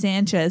Stevie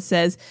Sanchez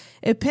says,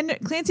 if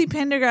Clancy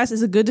Pendergrass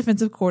is a good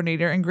defensive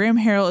coordinator and Graham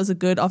Harrell is a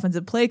good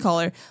offensive play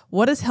caller,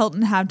 what does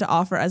Helton have to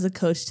offer as a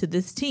coach to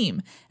this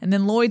team? And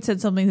then Lloyd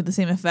said something to the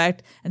same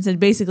effect and said,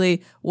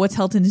 basically, what's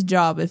Helton's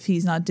job if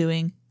he's not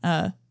doing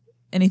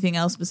anything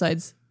else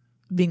besides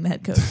being the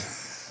head coach?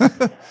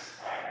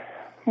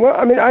 Well,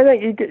 I mean, I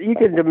think you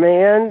can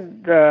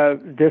demand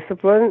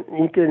discipline.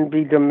 You can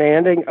be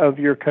demanding of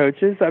your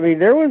coaches. I mean,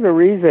 there was a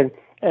reason.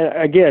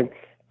 Again,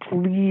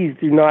 please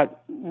do not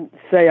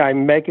say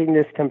I'm making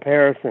this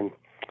comparison,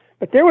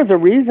 but there was a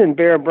reason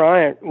Bear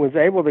Bryant was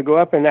able to go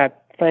up in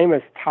that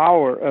famous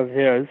tower of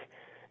his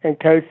and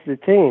coach the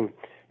team,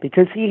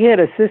 because he had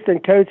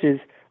assistant coaches,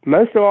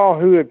 most of all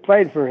who had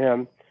played for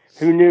him,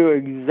 who knew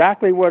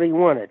exactly what he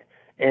wanted.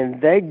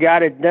 and they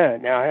got it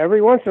done. Now,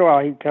 every once in a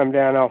while, he'd come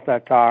down off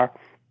that tire,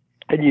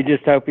 and you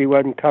just hope he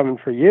wasn't coming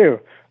for you.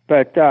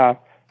 But I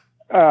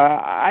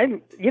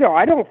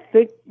don't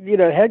think,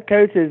 head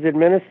coach as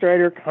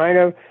administrator kind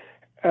of,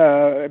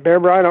 Bear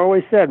Bryant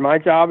always said, my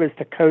job is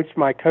to coach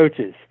my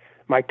coaches.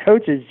 My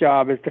coach's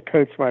job is to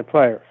coach my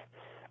players.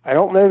 I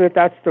don't know that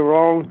that's the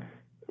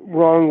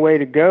wrong way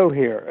to go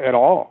here at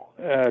all,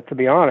 to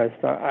be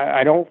honest.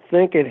 I don't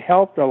think it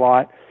helped a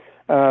lot.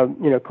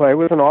 Clay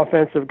was an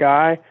offensive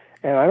guy,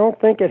 and I don't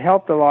think it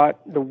helped a lot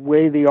the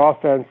way the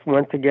offense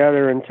went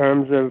together in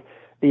terms of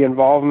the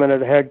involvement of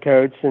the head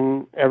coach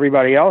and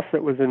everybody else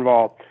that was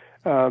involved.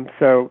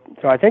 So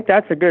I think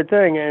that's a good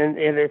thing. And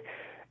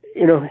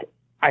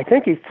I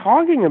think he's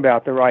talking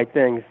about the right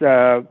things.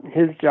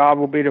 His job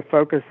will be to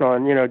focus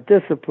on,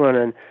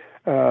 discipline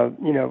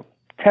and,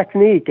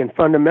 technique and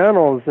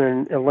fundamentals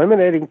and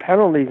eliminating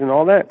penalties and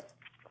all that.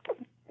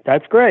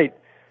 That's great.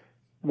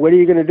 What are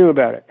you going to do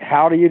about it?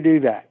 How do you do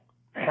that?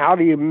 How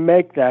do you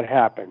make that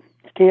happen?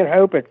 You can't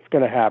hope it's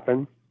going to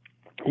happen.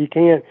 You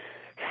can't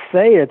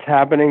say it's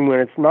happening when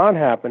it's not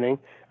happening.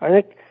 I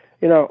think,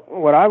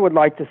 what I would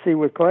like to see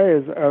with Clay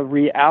is a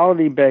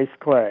reality-based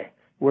Clay,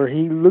 where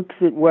he looks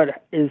at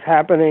what is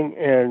happening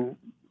and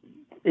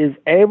is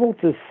able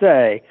to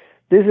say,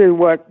 this is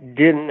what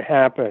didn't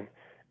happen.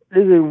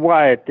 This is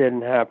why it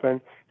didn't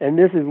happen, and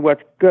this is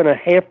what's going to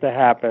have to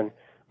happen,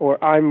 or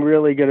I'm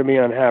really going to be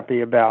unhappy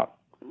about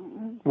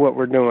what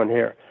we're doing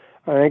here.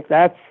 I think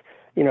that's,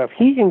 if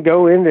he can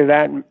go into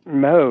that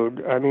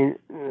mode, I mean,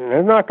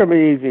 it's not going to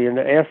be easy, and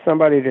to ask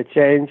somebody to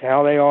change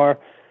how they are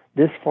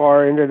this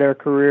far into their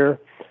career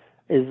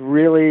is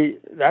really,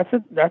 that's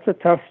a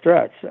tough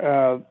stretch.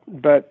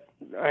 But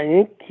I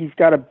think he's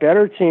got a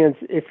better chance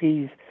if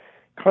he's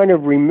kind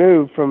of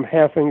removed from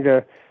having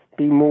to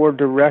be more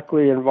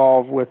directly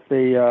involved with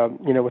the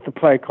with the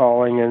play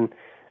calling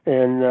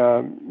and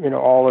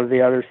all of the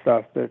other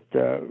stuff that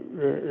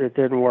it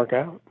didn't work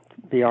out, to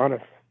be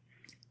honest.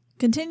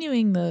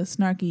 Continuing the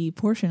snarky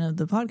portion of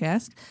the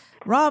podcast,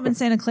 Rob in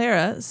Santa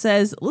Clara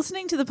says,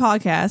 listening to the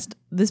podcast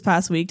this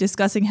past week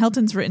discussing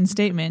Helton's written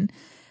statement,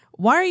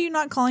 why are you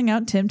not calling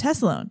out Tim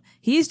Tessalone?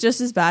 He's just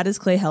as bad as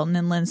Clay Helton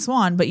and Lynn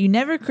Swann, but you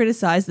never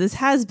criticize this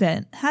has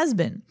been.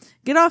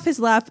 Get off his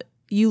lap,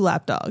 you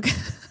lapdog.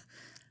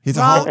 He's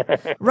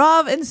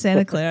Rob in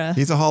Santa Clara.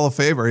 He's a Hall of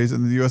Famer. He's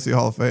in the USC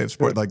Hall of Fame,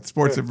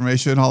 Sports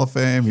Information Hall of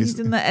Fame. He's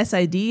in the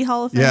SID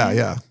Hall of Fame.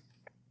 Yeah.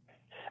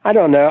 I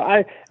don't know.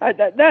 I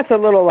that's a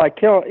little like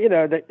kill.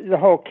 The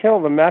whole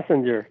kill the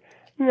messenger.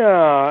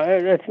 No,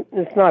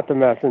 it's not the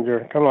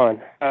messenger. Come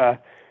on. Not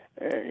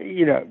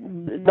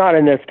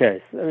in this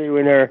case. I mean,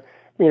 when they're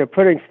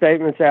putting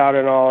statements out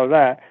and all of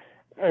that.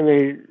 I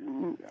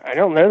mean, I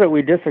don't know that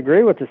we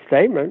disagree with the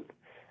statement.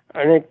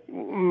 I think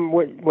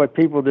what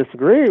people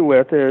disagree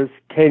with is,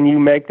 can you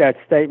make that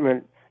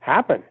statement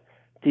happen?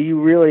 Do you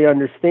really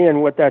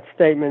understand what that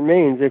statement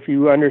means? If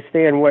you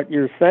understand what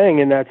you're saying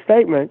in that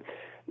statement,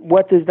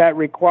 what does that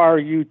require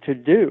you to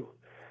do?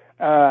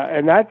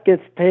 And that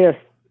gets past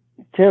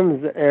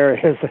Tim's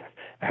areas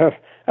of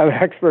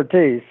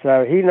expertise.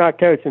 So he's not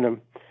coaching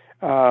them.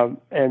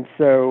 And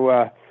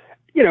so,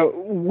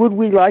 would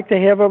we like to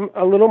have them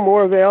a little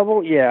more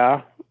available?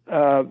 Yeah.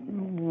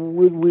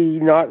 Would we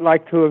not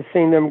like to have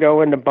seen them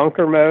go into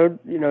bunker mode?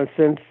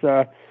 Since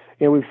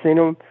we've seen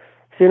them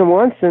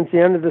once since the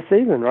end of the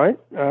season, right?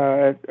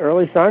 At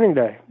early signing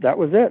day, that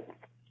was it,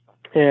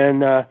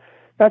 and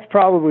that's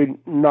probably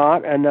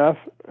not enough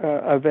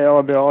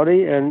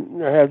availability, and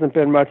there hasn't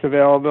been much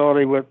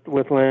availability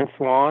with Lynn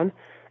Swann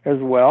as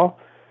well,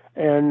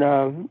 and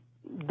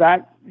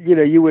that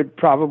you would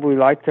probably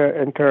like to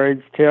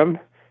encourage Tim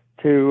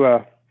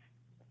to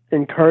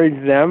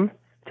encourage them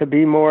to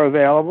be more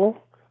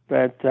available,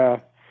 but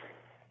I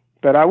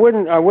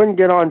wouldn't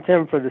get on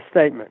Tim for the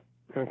statement.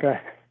 Okay.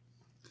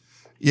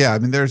 Yeah, I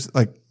mean, there's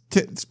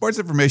sports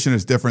information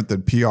is different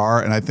than PR,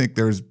 and I think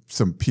there's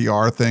some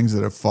PR things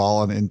that have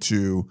fallen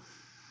into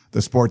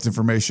the sports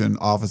information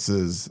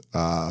office's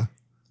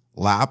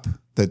lap.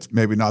 That's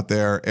maybe not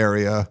their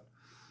area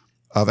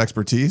of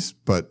expertise,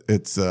 but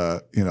it's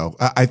I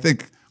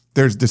think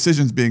there's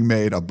decisions being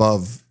made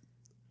above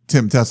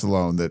Tim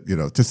Tessalone that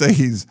to say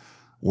he's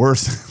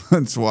worse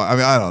than Swann. I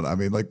mean, I don't know. I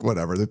mean,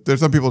 whatever. There's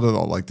some people that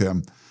don't like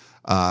Tim.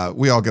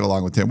 We all get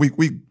along with Tim.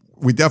 We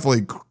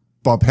definitely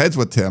bump heads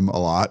with Tim a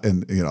lot,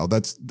 and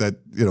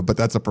but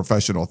that's a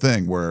professional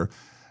thing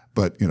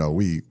but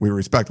we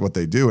respect what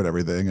they do and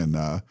everything, and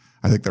I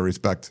think they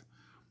respect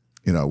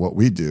what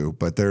we do.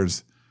 But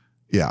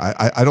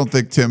I don't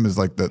think Tim is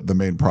the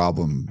main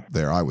problem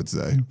there, I would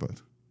say.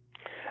 But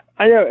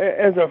I know,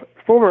 as a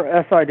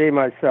former SID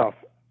myself,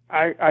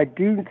 I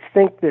do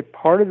think that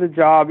part of the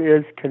job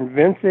is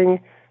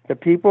convincing the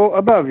people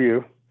above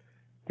you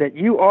that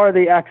you are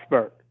the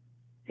expert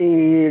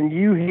and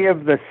you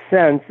have the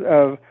sense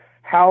of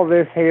how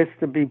this has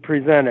to be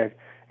presented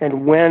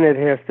and when it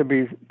has to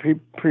be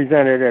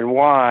presented and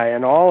why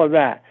and all of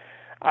that.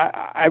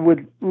 I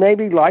would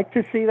maybe like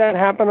to see that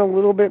happen a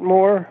little bit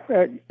more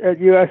at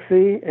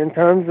USC in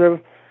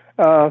terms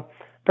of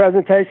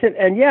presentation.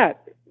 And yet,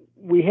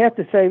 we have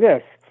to say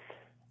this.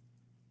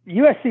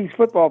 USC's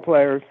football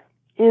players,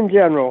 in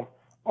general,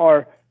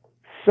 are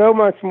so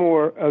much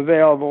more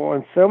available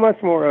and so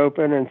much more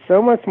open and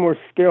so much more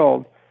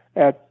skilled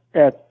at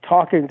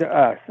talking to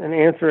us and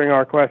answering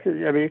our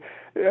questions. I mean,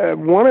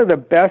 one of the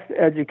best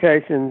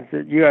educations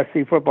that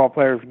USC football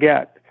players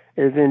get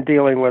is in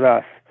dealing with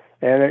us.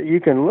 And you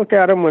can look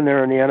at them when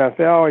they're in the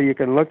NFL, or you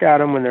can look at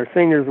them when they're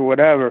seniors or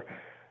whatever.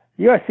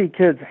 USC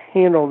kids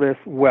handle this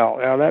well.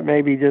 Now, that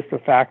may be just a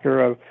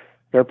factor of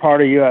they're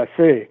part of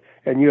USC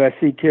and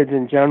USC kids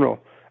in general.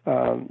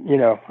 I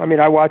mean,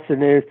 I watch the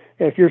news.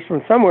 If you're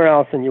from somewhere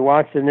else and you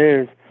watch the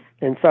news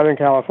in Southern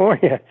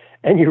California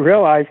and you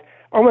realize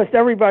almost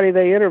everybody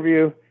they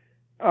interview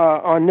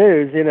on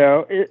news,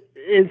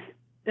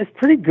 is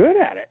pretty good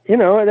at it.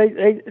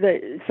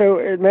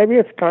 So maybe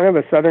it's kind of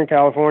a Southern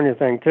California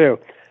thing too,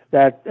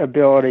 that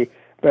ability.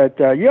 But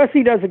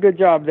USC does a good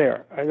job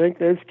there. I think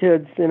those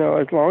kids,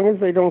 as long as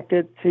they don't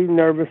get too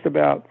nervous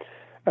about,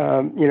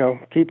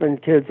 keeping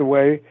kids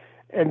away,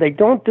 and they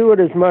don't do it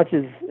as much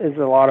as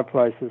a lot of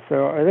places.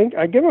 So I think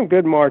I give them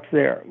good marks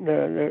there.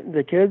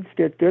 The kids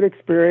get good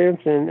experience,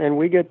 and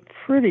we get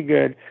pretty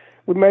good.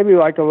 We maybe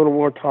like a little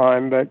more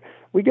time, but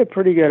we get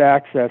pretty good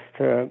access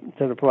to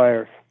the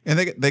players. And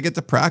they get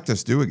to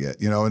practice doing it.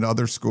 In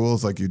other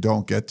schools, like you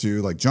don't get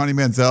to. Like Johnny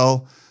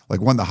Manziel,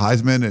 won the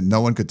Heisman, and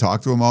no one could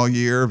talk to him all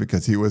year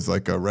because he was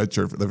like a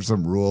redshirt. There was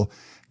some rule.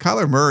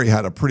 Kyler Murray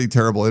had a pretty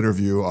terrible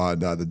interview on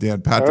the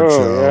Dan Patrick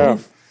show. Yeah.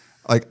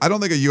 I don't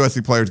think a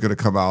USC player is going to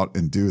come out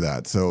and do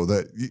that. So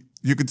that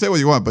you can say what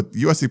you want, but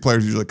USC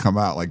players usually come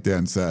out, like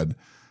Dan said,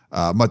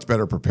 much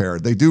better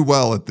prepared. They do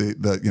well at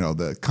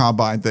the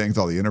combine things,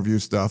 all the interview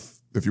stuff.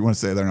 If you want to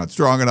say they're not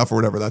strong enough or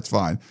whatever, that's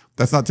fine.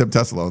 That's not Tim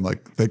Tessalone.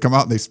 They come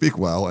out and they speak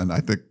well, and I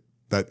think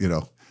that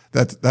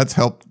that's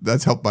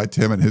helped by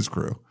Tim and his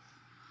crew.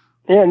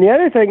 Yeah, and the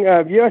other thing,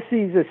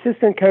 USC's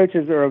assistant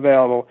coaches are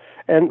available.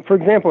 And for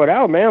example, at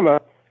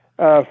Alabama,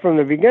 from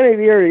the beginning of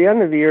the year to the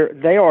end of the year,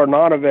 they are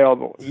not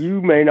available.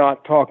 You may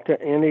not talk to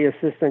any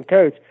assistant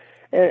coach.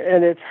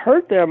 And it's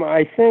hurt them.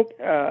 I think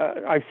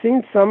I've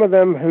seen some of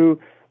them who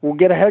will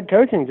get a head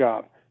coaching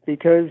job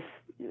because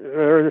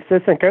they're an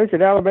assistant coach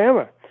at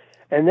Alabama.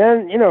 And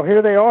then,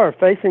 here they are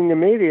facing the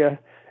media,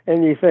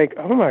 and you think,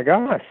 oh, my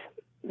gosh,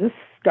 this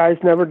guy's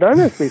never done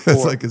this before.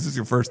 It's like, is this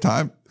your first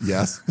time?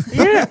 Yes.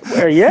 Yeah.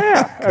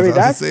 I mean,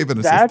 that's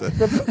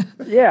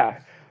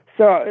yeah.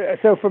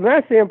 So from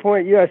that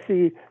standpoint,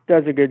 USC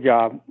does a good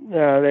job.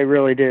 They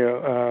really do.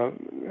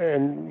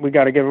 And we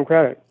got to give them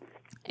credit.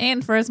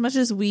 And for as much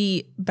as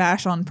we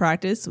bash on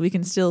practice, we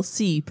can still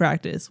see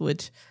practice,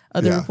 which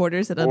other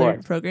reporters at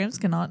other programs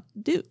cannot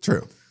do.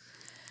 True.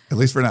 At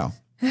least for now.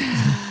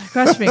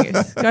 Cross your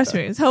fingers. Cross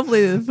your fingers.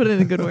 Hopefully they'll put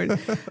in a good word.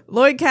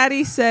 Lloyd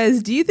Caddy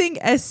says, do you think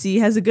SC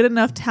has a good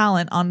enough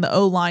talent on the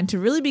O-line to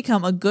really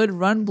become a good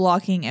run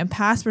blocking and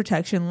pass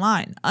protection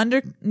line?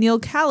 Under Neil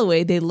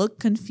Callaway, they look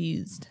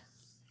confused.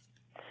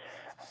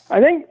 I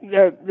think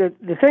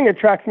the thing that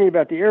attracts me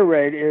about the air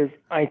raid is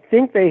I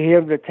think they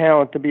have the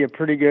talent to be a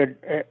pretty good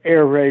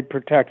air raid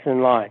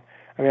protection line.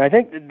 I mean, I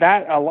think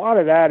that a lot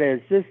of that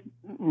is just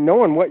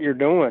knowing what you're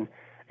doing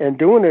and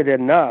doing it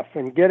enough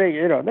and getting,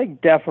 they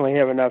definitely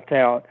have enough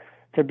talent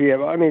to be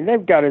able, I mean,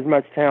 they've got as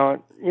much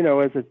talent,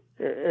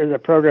 as a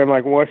program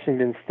like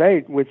Washington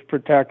State, which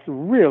protects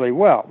really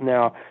well.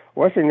 Now,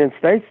 Washington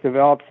State's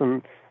developed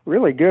some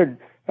really good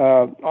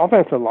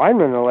offensive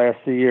linemen in the last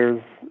few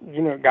years,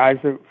 guys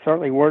that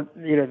certainly weren't,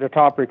 the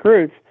top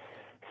recruits.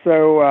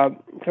 So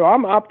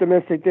I'm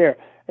optimistic there.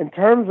 In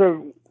terms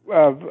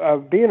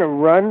of being a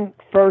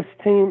run-first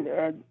team,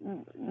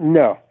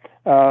 no.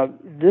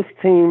 This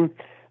team,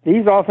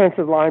 these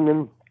offensive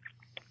linemen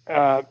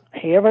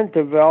haven't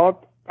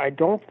developed, I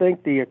don't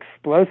think, the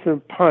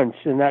explosive punch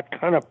and that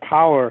kind of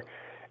power,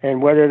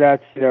 and whether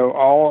that's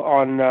all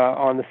on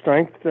the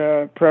strength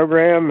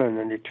program and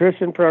the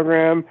nutrition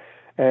program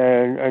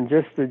and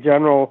just the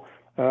general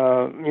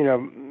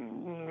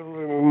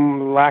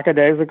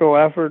lackadaisical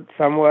effort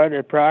somewhat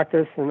at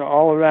practice and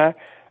all of that.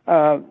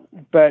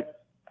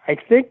 But I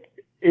think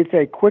it's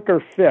a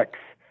quicker fix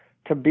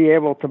to be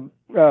able to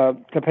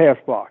pass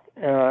block.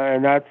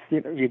 And that's,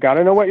 you got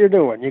to know what you're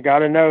doing. You got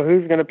to know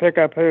who's going to pick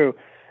up who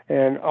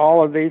and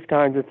all of these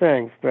kinds of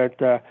things.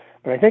 But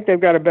I think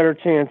they've got a better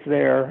chance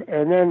there.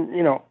 And then,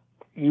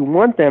 you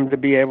want them to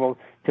be able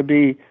to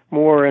be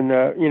more in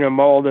the,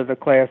 mold of the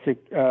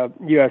classic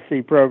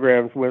USC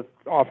programs with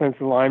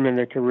offensive linemen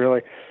that can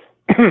really,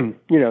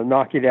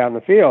 knock you down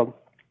the field.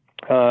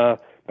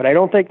 But I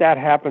don't think that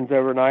happens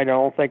overnight. I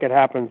don't think it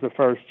happens the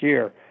first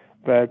year.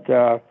 But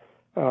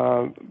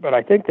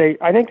I think they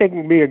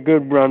can be a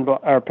good run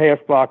or pass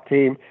block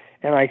team,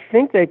 and I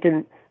think they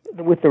can,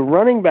 with the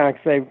running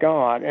backs they've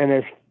got, and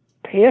as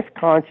pass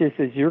conscious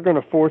as you're going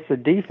to force the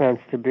defense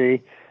to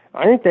be,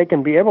 I think they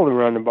can be able to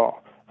run the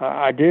ball.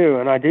 I do,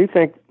 and I do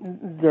think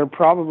they're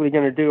probably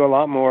going to do a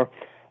lot more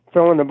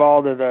throwing the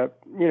ball to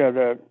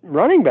the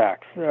running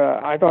backs.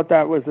 I thought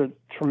that was a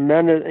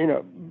tremendous,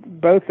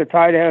 both the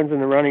tight ends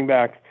and the running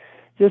backs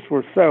just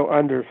were so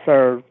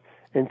underserved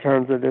in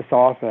terms of this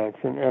offense.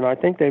 And I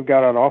think they've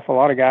got an awful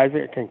lot of guys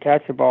that can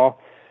catch the ball.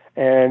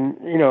 And,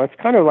 it's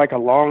kind of like a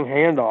long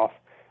handoff.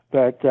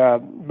 But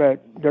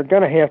they're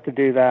going to have to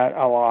do that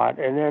a lot.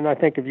 And then I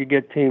think if you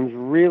get teams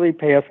really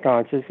pass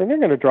conscious, and they're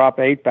going to drop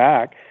 8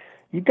 back,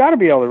 you've got to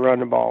be able to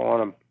run the ball on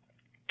them.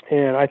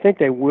 And I think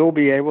they will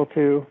be able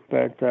to.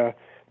 But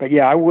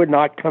yeah, I would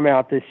not come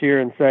out this year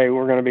and say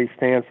we're going to be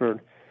Stanford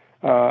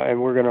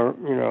and we're going to,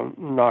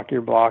 knock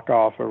your block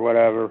off or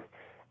whatever.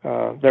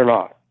 They're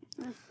not.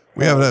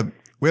 We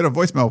had a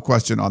voicemail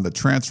question on the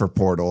transfer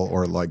portal,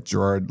 or like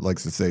Gerard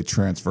likes to say,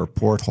 transfer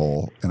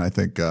porthole. And I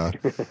think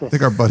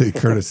our buddy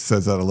Curtis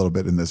says that a little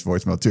bit in this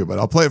voicemail too. But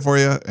I'll play it for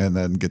you and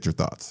then get your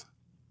thoughts.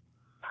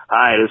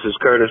 Hi, this is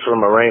Curtis from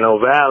Moreno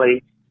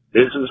Valley.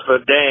 This is for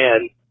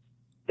Dan.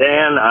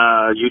 Dan,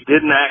 you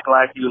didn't act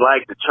like you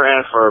liked the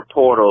transfer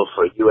portal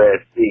for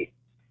USC.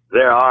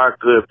 There are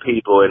good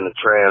people in the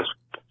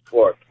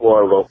transport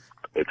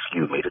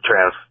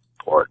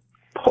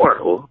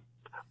portal,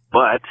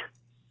 but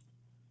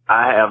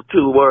I have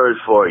 2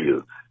 words for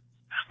you.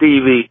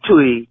 Stevie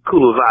Tui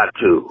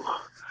Kuluvatu.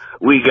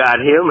 We got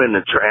him in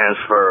the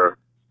transfer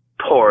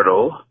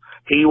portal.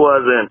 He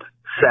wasn't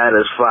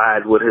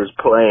satisfied with his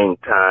playing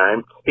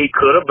time. He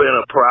could have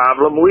been a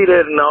problem. We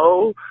didn't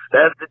know.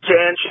 That's the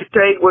chance you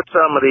take with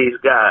some of these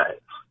guys.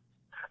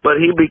 But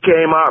he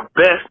became our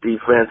best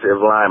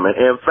defensive lineman.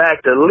 In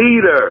fact, the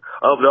leader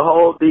of the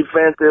whole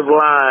defensive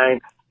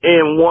line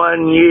in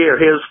 1 year,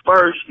 his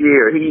first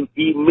year, he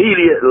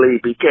immediately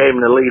became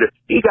the leader.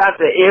 He got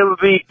the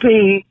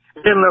MVP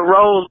in the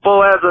Rose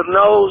Bowl as a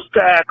nose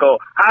tackle.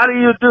 How do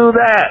you do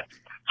that?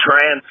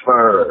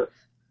 Transfer.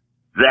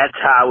 That's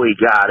how we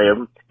got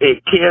him.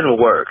 It can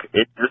work.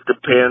 It just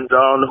depends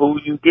on who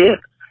you get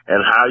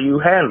and how you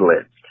handle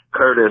it.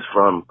 Curtis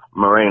from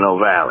Moreno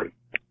Valley.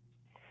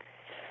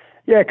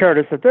 Yeah,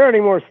 Curtis, if there are any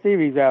more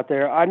Stevies out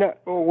there, I know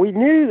we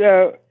knew,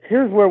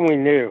 here's when we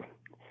knew.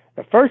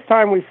 The first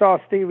time we saw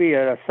Stevie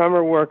at a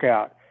summer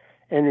workout,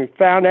 and we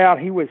found out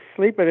he was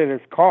sleeping in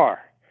his car,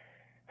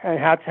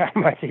 and that's how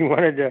much he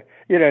wanted to,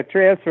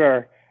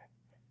 transfer.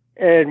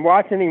 And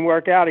watching him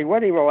work out, he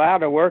wasn't even allowed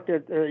to work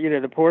at,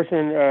 the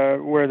portion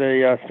where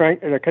the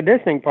strength, the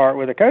conditioning part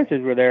where the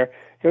coaches were there.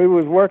 So he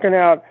was working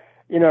out,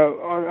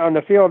 on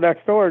the field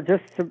next door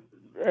just to,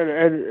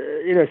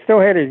 and still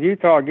had his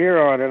Utah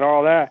gear on and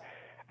all that.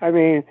 I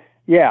mean,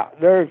 yeah,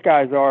 those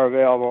guys are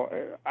available.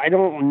 I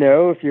don't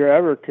know if you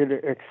ever could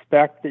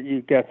expect that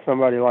you get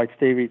somebody like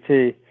Stevie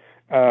T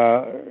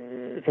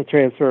to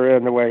transfer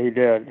in the way he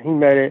did. He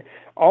made it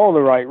all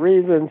the right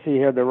reasons. He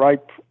had the right,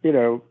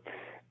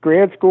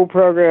 grad school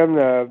program,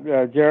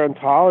 the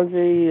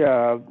gerontology.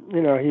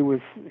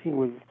 He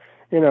was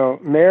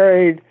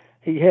married.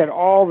 He had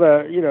all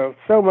the,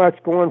 so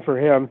much going for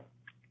him.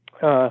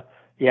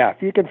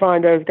 If you can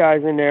find those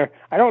guys in there,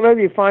 I don't know if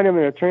you find them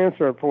in the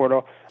transfer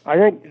portal. I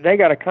think they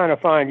got to kind of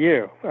find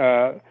you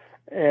and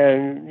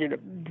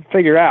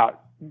figure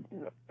out.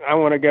 I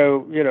want to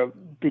go,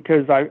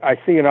 because I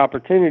see an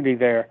opportunity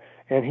there,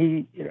 and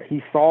he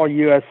saw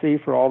USC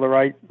for all the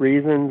right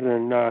reasons,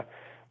 and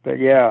but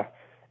yeah,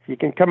 if you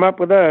can come up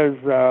with those,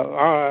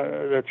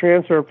 the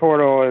transfer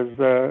portal is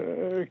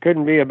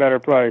couldn't be a better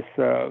place.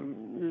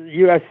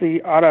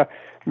 USC ought to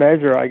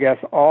measure, I guess,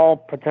 all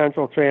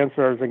potential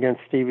transfers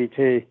against Stevie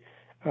T.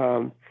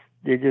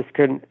 They just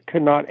could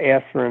not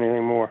ask for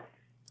anything more.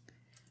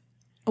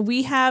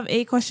 We had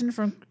 2 questions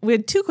from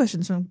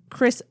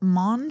Chris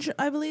Monge,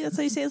 I believe that's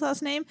how you say his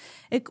last name.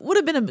 It would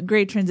have been a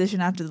great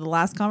transition after the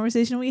last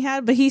conversation we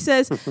had, but he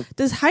says,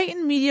 does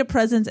heightened media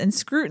presence and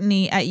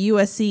scrutiny at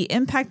USC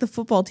impact the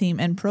football team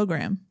and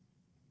program?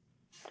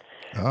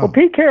 Oh. Well,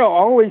 Pete Carroll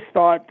always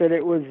thought that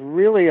it was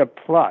really a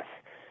plus.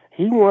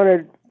 He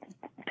wanted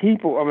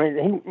people,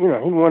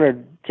 he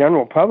wanted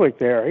general public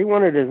there. He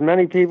wanted as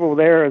many people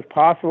there as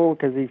possible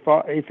because he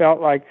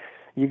felt like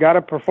you got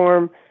to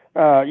perform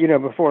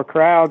before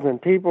crowds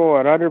and people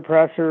and under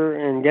pressure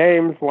in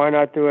games. Why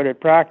not do it at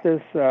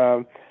practice?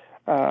 You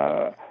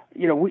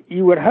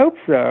would hope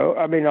so.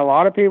 I mean, a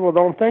lot of people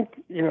don't think,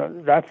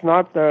 that's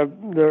not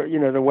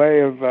the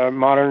way of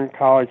modern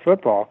college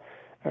football.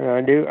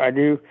 And I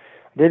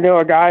did know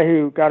a guy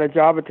who got a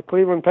job at the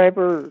Cleveland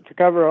paper to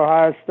cover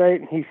Ohio State,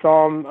 and he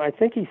saw him, I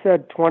think he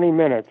said 20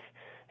 minutes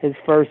his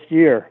first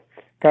year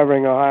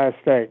covering Ohio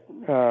State,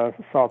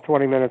 saw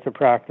 20 minutes of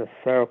practice.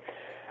 So,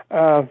 there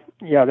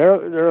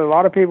are a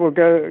lot of people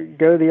go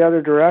the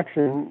other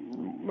direction.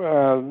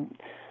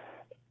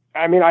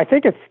 I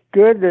think it's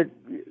good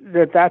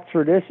that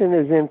tradition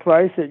is in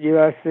place at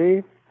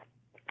USC.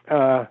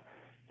 To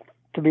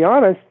be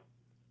honest,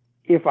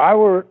 if I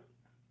were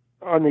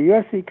on the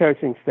USC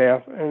coaching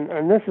staff,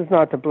 and this is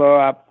not to blow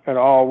up at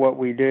all what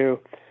we do,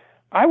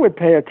 I would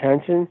pay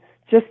attention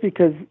just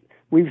because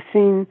we've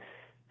seen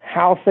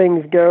how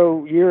things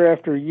go year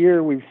after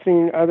year. We've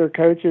seen other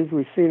coaches,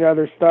 we've seen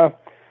other stuff.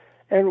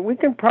 And we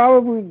can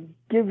probably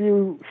give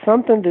you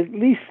something to at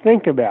least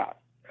think about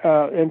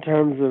in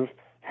terms of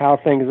how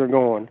things are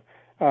going.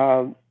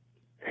 And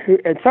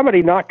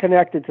somebody not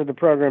connected to the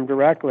program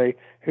directly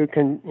who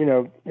can,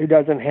 who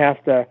doesn't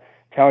have to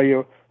tell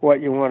you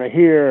what you want to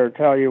hear or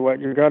tell you what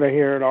you're going to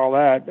hear and all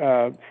that.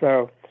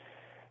 So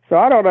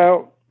I don't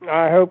know.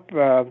 I hope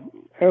that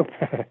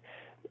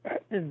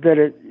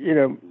it,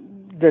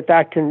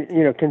 that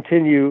can,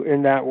 continue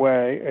in that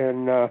way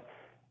and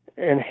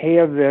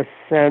have this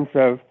sense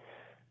of,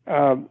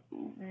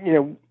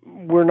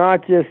 we're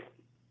not just,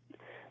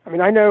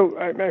 I know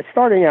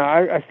starting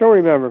out, I still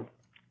remember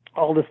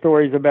all the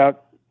stories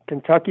about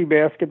Kentucky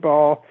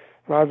basketball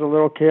when I was a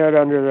little kid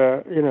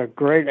under the,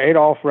 great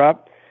Adolph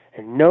Rupp,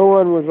 and no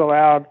one was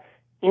allowed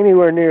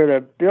anywhere near the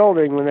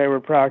building when they were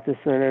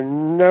practicing,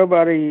 and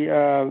nobody,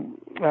 in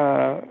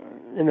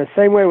the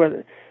same way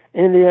with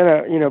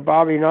Indiana,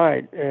 Bobby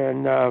Knight,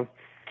 and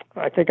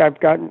I think I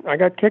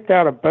got kicked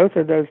out of both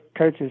of those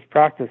coaches'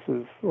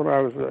 practices when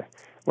I was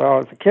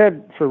a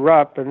kid for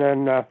Rupp, and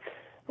then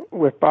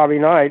with Bobby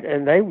Knight,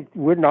 and they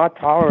would not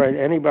tolerate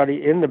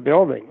anybody in the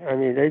building. I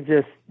mean,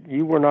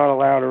 you were not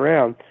allowed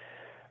around.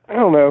 I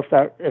don't know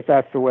if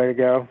that's the way to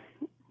go.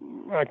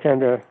 I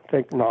tend to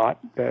think not,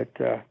 but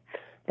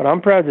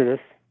I'm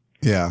prejudiced.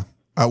 Yeah.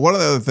 One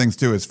of the other things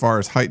too, as far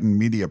as heightened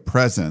media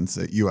presence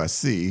at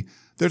USC,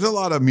 there's a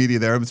lot of media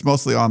there. It's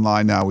mostly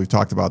online now. We've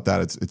talked about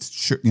that. It's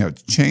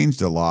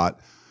changed a lot,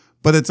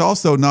 but it's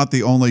also not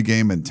the only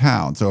game in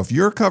town. So if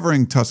you're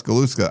covering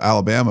Tuscaloosa,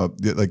 Alabama,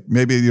 like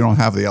maybe you don't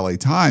have the LA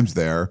Times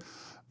there,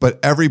 but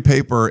every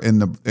paper in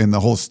the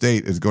whole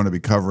state is going to be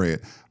covering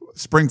it.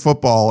 Spring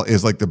football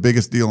is like the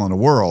biggest deal in the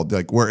world.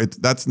 Like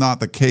that's not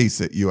the case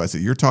at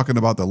USC. You're talking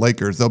about the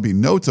Lakers. There'll be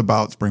notes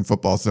about spring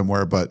football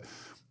somewhere, but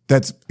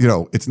that's,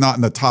 it's not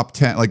in the top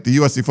 10. Like the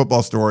USC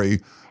football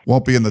story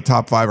won't be in the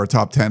top 5 or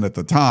top 10 at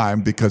the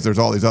time because there's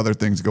all these other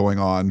things going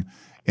on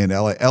in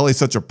LA. LA is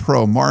such a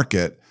pro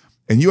market,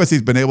 and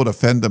USC's been able to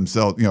fend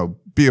themselves,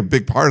 be a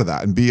big part of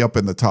that and be up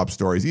in the top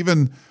stories.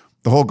 Even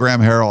the whole Graham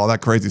Harrell, all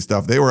that crazy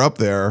stuff, they were up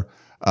there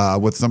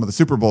with some of the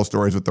Super Bowl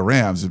stories with the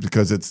Rams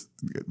because it's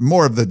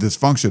more of the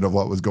dysfunction of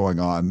what was going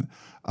on.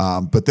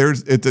 But there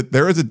is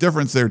a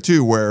difference there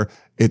too, where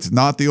it's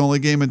not the only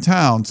game in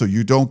town, so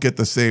you don't get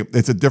the same.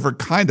 It's a different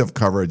kind of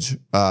coverage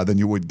than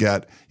you would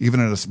get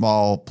even in a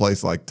small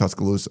place like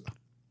Tuscaloosa.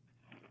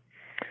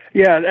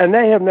 Yeah, and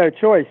they have no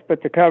choice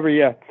but to cover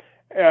you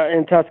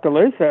in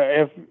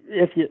Tuscaloosa.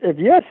 If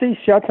USC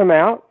shuts them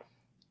out,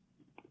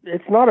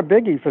 it's not a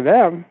biggie for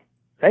them.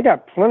 They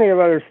got plenty of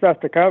other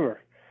stuff to cover.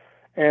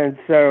 And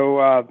so,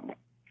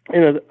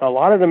 a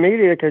lot of the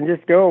media can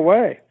just go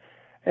away,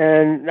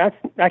 and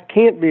that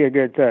can't be a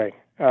good thing.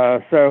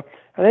 So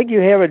I think you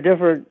have a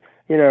different,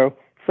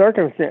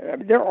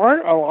 circumstance. There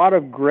aren't a lot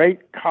of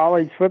great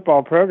college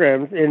football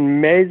programs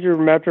in major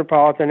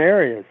metropolitan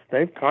areas.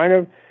 They've kind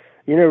of,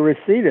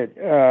 receded.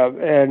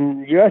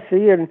 And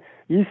USC and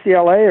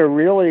UCLA are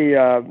really,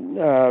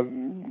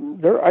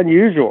 they're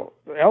unusual.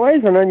 LA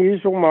is an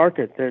unusual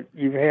market that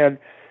you've had,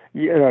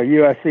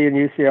 USC and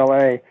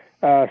UCLA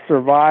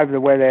survive the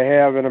way they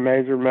have in a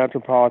major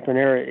metropolitan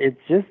area. It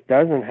just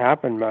doesn't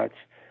happen much.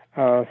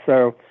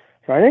 So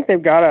I think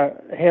they've got to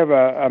have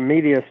a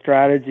media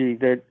strategy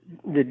that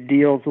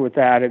deals with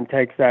that and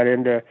takes that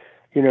into,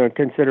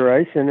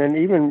 consideration. And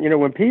even,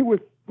 when Pete was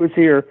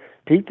here,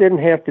 Pete didn't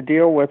have to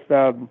deal with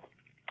the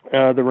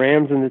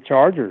Rams and the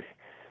Chargers,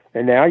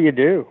 and now you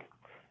do.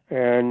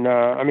 And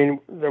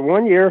the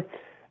one year,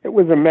 it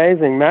was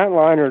amazing. Matt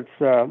Leinert's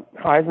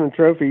Heisman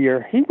Trophy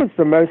year, he was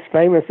the most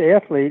famous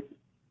athlete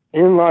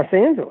in Los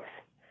Angeles,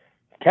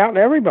 counting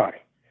everybody.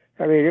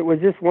 It was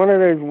just one of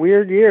those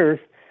weird years,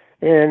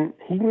 and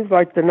he was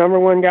like the number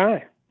one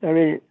guy.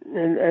 And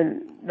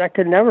that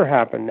could never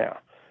happen now.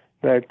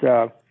 But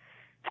so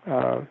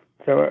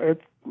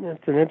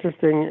it's an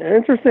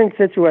interesting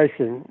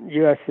situation,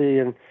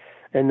 USC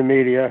and the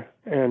media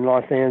and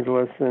Los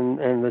Angeles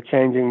and the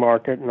changing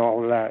market and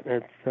all of that.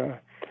 It's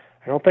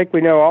I don't think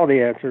we know all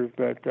the answers,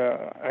 but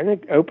I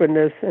think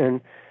openness and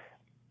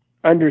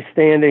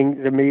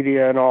understanding the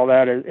media and all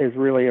that is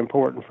really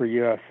important for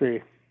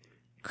USC.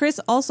 Chris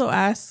also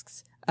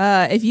asks,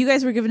 if you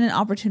guys were given an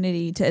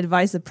opportunity to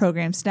advise the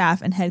program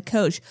staff and head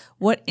coach,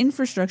 what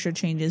infrastructure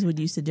changes would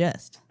you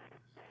suggest?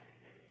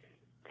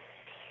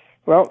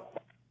 Well,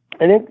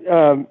 I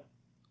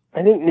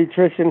think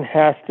nutrition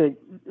has to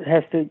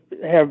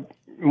have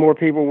more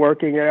people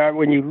working.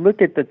 When you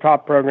look at the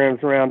top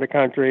programs around the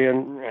country,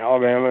 in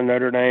Alabama,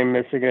 Notre Dame,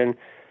 Michigan,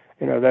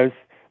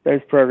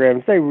 those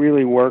programs, they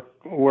really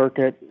work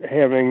at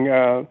having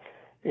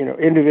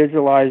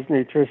individualized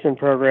nutrition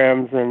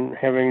programs and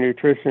having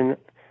nutrition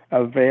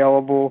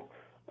available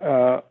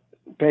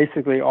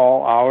basically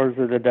all hours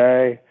of the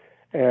day,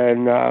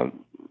 and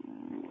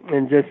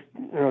just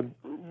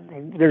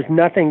there's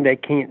nothing they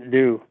can't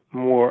do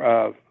more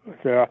of.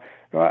 So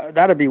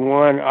that'd be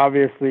one.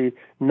 Obviously,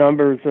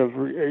 numbers of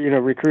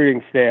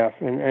recruiting staff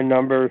and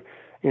number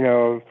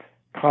of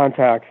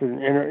contacts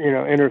and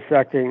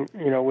intersecting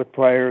with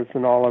players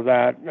and all of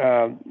that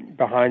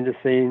behind the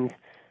scenes.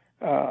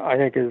 I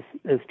think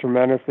is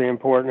tremendously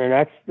important,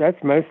 and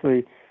that's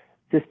mostly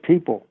just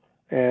people.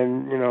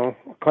 And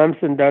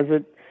Clemson does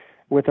it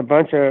with a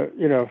bunch of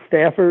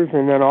staffers,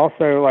 and then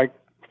also like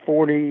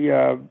 40,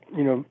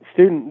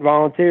 student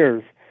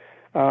volunteers.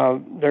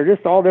 They're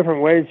just all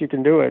different ways you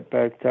can do it,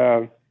 but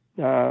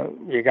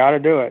you got to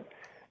do it.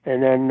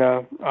 And then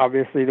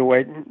obviously the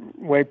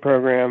weight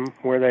program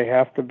where they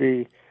have to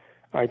be.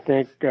 I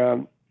think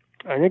the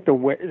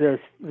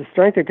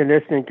strength and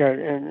conditioning,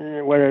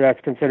 and whether that's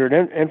considered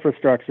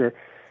infrastructure,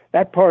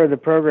 that part of the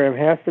program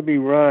has to be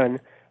run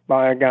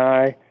by a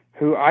guy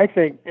who I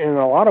think in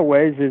a lot of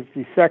ways is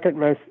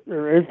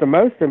the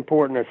most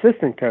important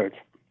assistant coach,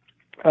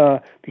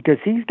 because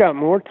he's got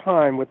more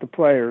time with the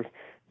players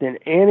than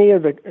any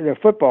of the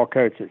football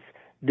coaches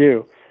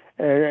do.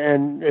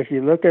 And if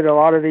you look at a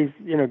lot of these,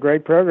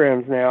 great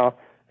programs now,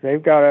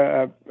 they've got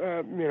a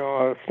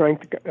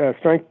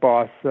strength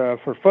boss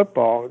for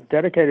football,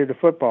 dedicated to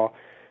football,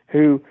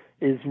 who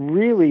is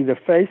really the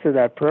face of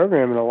that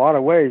program in a lot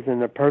of ways,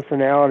 and the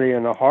personality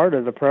and the heart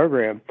of the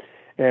program.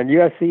 And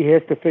USC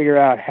has to figure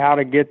out how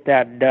to get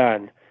that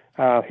done.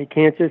 He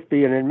can't just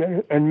be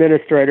an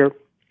administrator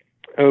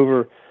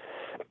over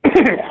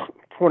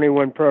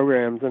 21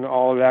 programs and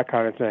all of that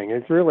kind of thing.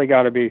 It's really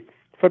got to be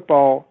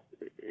football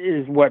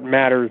is what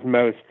matters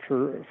most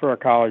for a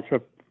college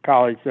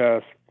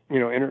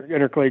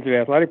intercollegiate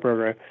athletic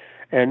program,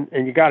 and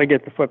you got to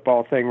get the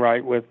football thing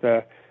right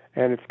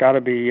and it's got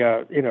to be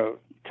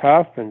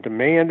tough and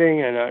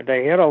demanding, and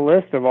they had a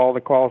list of all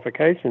the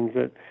qualifications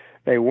that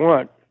they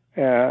want,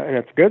 and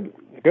it's a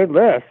good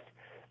list.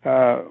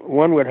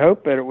 One would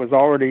hope that it was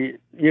already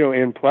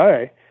in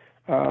play,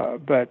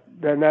 but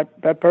then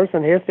that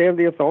person has to have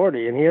the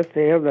authority and he has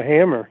to have the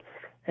hammer,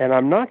 and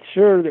I'm not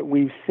sure that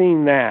we've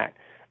seen that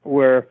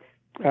where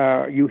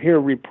you hear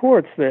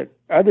reports that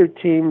other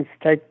teams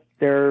take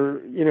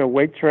their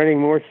weight training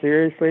more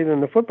seriously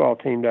than the football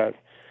team does.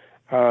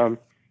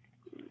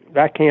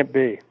 That can't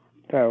be.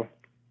 So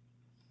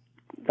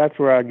that's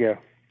where I'd go.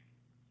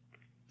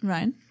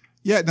 Ryan?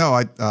 Yeah, no,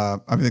 I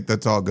think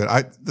that's all good.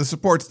 The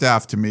support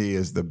staff to me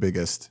is the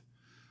biggest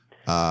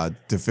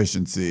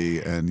deficiency,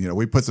 and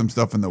we put some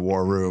stuff in the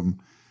war room.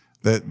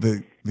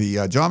 The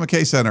John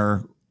McKay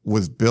Center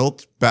was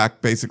built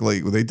back, basically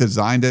they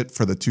designed it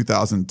for the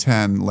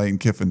 2010 Lane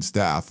Kiffin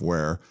staff,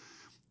 where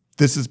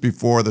this is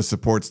before the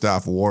support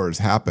staff wars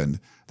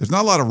happened. There's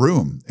not a lot of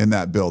room in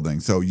that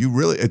building. So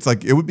it's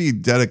like it would be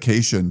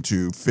dedication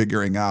to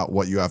figuring out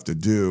what you have to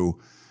do,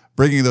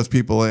 bringing those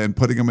people in,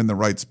 putting them in the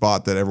right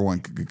spot that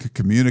everyone could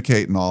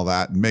communicate and all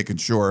that, and making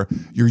sure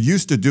you're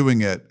used to doing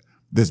it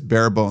this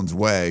bare bones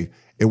way.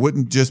 It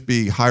wouldn't just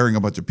be hiring a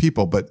bunch of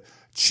people, but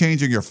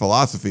changing your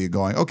philosophy and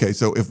going, okay,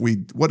 so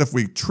what if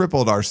we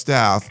tripled our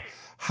staff?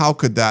 How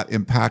could that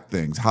impact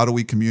things? How do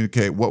we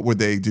communicate? What would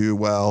they do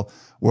well?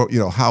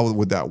 How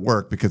would that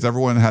work? Because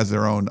everyone has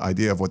their own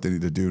idea of what they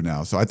need to do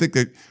now. So I think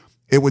that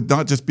it would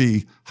not just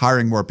be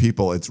hiring more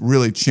people. It's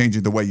really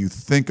changing the way you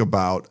think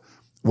about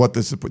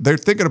they're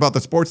thinking about the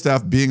sports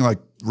staff being like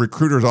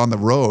recruiters on the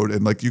road,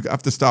 and like you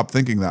have to stop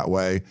thinking that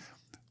way.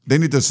 They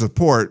need to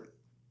support,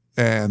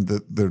 and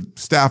the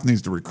staff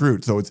needs to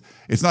recruit. So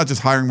it's not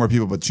just hiring more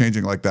people, but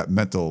changing like that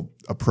mental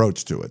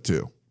approach to it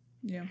too.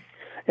 Yeah,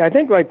 I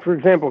think like, for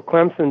example,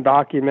 Clemson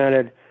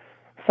documented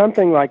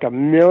something like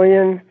 1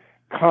 million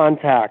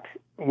contacts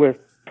with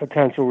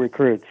potential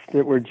recruits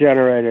that were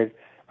generated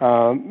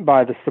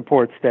by the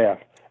support staff.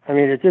 I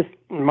mean, it's just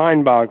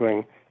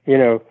mind-boggling,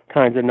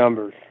 kinds of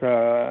numbers.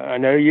 I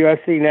know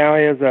USC now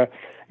has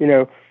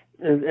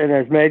and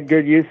has made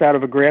good use out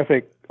of a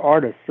graphic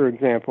artist, for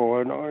example,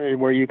 and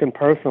where you can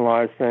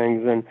personalize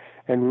things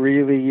and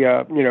really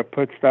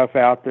put stuff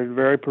out that's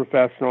very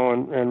professional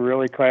and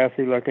really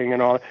classy looking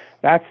and all.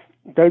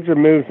 Those are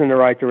moves in the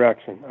right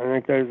direction. I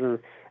think those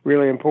are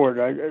really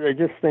important. I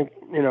just think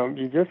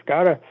you just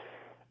gotta.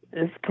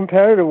 It's a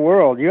competitive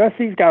world.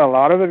 USC's got a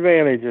lot of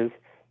advantages,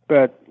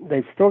 but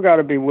they've still got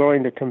to be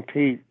willing to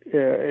compete,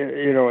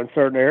 in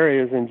certain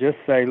areas, and just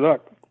say,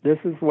 look, this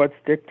is what's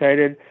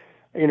dictated,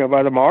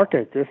 by the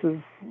market. This is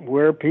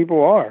where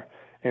people are,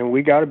 and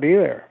we got to be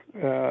there.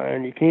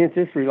 And you can't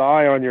just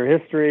rely on your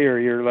history or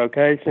your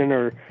location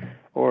or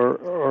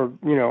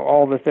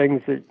all the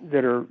things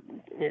that are,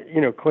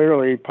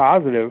 clearly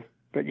positive.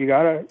 But you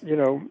got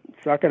to,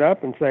 suck it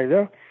up and say,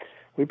 look,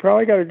 we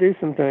probably got to do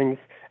some things.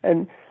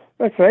 And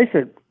let's face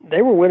it,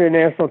 they were winning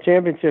national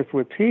championships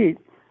with Pete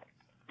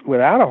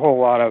without a whole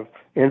lot of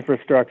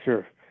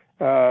infrastructure,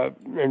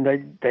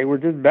 and they were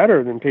just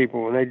better than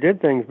people, and they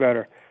did things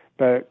better.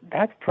 But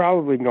that's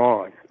probably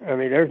gone. I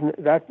mean,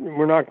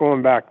 we're not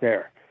going back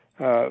there.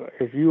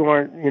 If you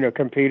aren't,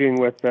 competing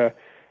with the,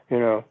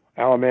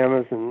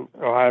 Alabamas and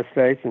Ohio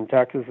States and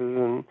Texases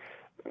and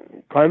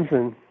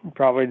Clemson,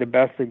 probably the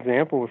best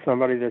example of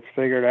somebody that's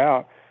figured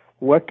out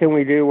what can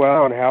we do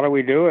well and how do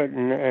we do it,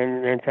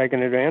 and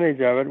taking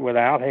advantage of it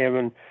without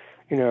having,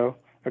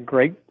 a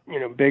great,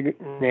 big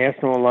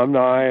national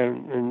alumni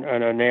and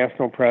a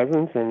national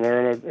presence, and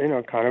they're in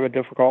a, kind of a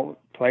difficult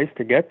place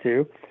to get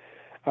to,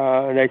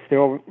 and they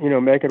still,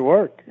 make it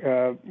work.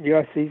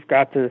 USC's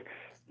got to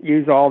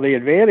use all the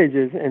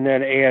advantages and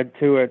then add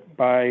to it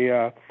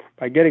by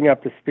getting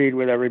up to speed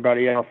with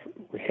everybody else.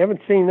 We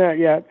haven't seen that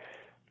yet.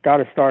 Got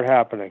to start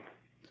happening.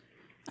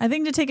 I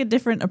think to take a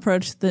different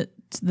approach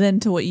than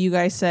to what you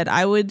guys said,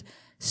 I would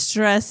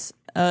stress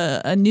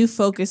a new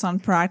focus on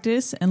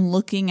practice and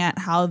looking at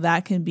how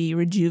that can be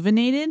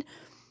rejuvenated,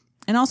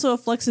 and also a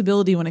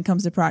flexibility when it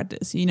comes to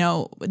practice.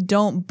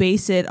 Don't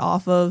base it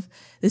off of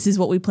this is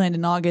what we planned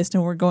in August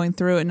and we're going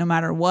through it no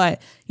matter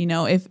what.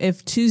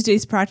 If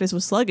Tuesday's practice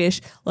was sluggish,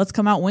 let's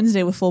come out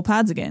Wednesday with full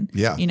pads again.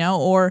 Yeah.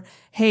 Or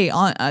hey,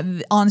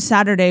 on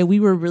Saturday we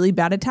were really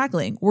bad at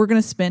tackling. We're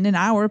going to spend an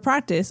hour of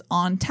practice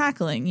on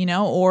tackling,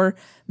 or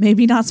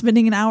maybe not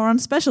spending an hour on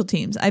special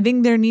teams. I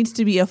think there needs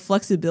to be a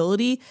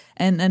flexibility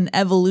and an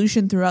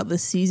evolution throughout the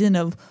season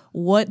of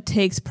what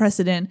takes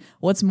precedent,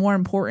 what's more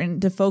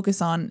important to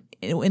focus on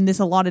in this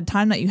allotted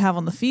time that you have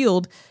on the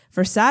field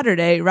for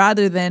Saturday,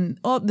 rather than,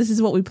 this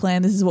is what we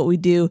plan, this is what we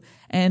do,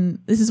 and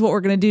this is what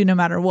we're going to do no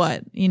matter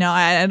what.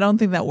 I don't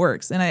think that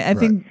works. And I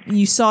think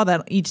you saw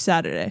that each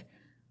Saturday.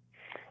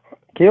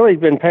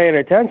 Keely's been paying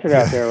attention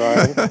out there,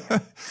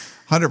 Ryan.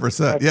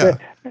 100%, yeah.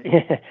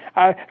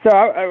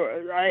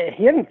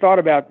 He hadn't thought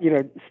about,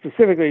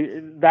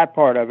 specifically that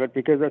part of it,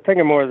 because I'm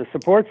thinking more of the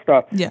support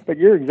stuff. Yeah. But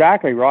you're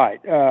exactly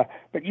right.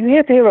 But you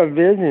have to have a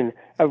vision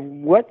of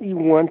what you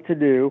want to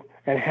do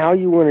and how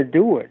you want to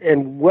do it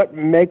and what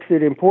makes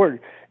it important.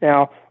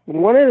 Now,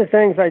 one of the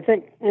things I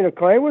think,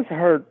 Clay was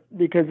hurt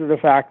because of the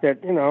fact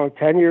that,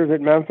 10 years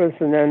at Memphis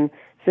and then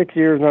 6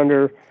 years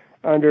under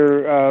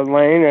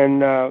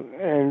Lane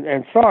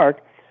and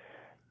Sark.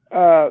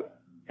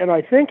 And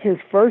I think his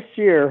first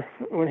year,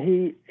 when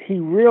he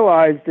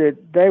realized that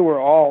they were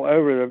all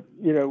over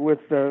with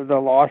the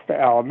loss to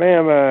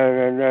Alabama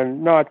and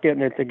then not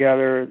getting it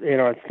together,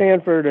 at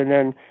Stanford, and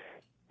then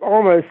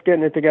almost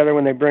getting it together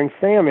when they bring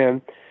Sam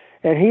in,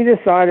 and he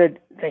decided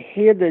they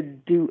had to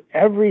do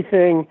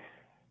everything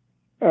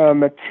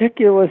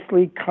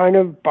meticulously, kind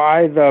of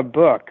by the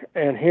book,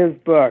 and his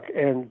book,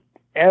 and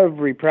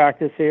every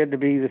practice had to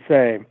be the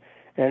same,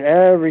 and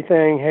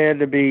everything had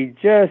to be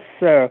just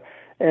so.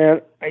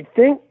 And I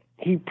think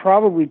he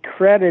probably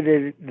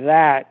credited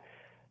that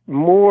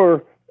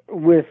more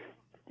with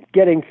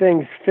getting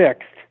things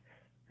fixed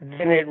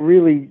than it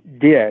really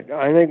did.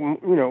 I think,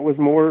 it was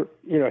more,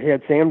 he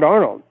had Sam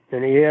Darnold,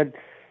 and he had,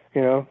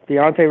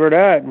 Deontay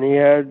Burdett, and he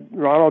had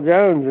Ronald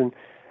Jones. And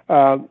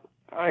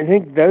I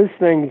think those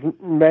things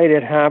made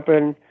it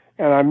happen.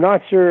 And I'm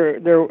not sure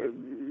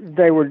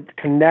they were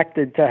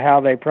connected to how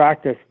they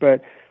practiced,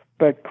 but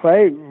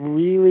Clay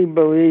really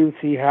believes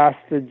he has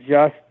to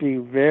just be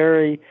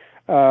very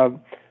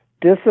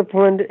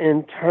disciplined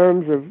in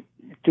terms of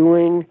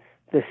doing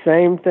the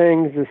same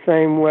things the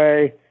same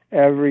way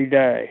every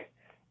day.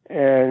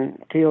 And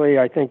Keely,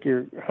 I think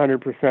you're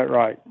 100%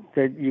 right,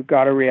 that you've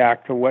got to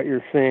react to what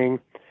you're seeing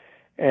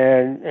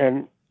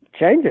and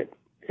change it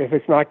if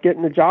it's not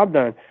getting the job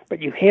done.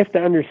 But you have to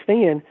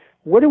understand,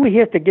 what do we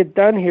have to get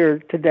done here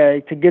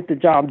today to get the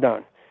job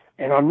done?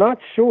 And I'm not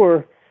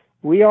sure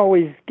we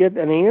always get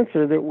an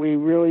answer that we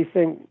really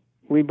think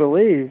we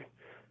believe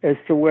as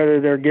to whether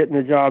they're getting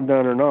the job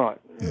done or not.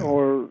 Yeah.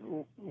 Or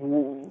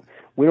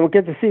we don't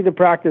get to see the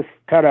practice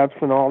cut-ups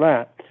and all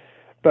that.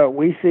 But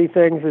we see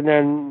things and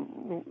then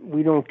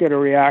we don't get a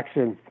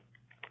reaction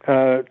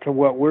to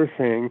what we're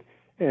seeing.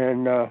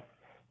 And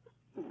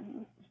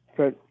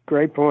but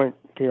great point,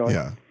 Keely.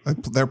 Yeah.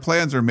 Their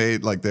plans are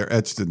made like they're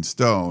etched in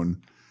stone,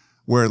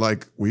 where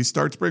like we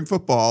start spring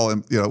football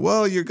and,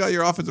 you got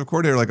your offensive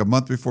coordinator like a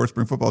month before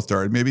spring football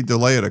started, maybe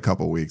delay it a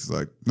couple of weeks.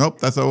 Like, nope,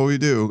 that's not what we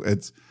do.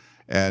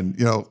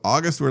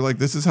 August, we're like,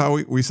 this is how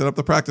we set up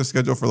the practice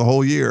schedule for the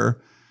whole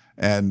year.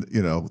 And,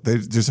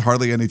 there's just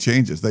hardly any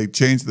changes. They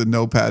changed the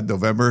no pad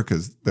November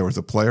because there was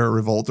a player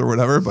revolt or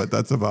whatever, but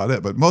that's about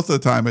it. But most of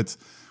the time it's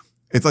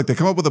like they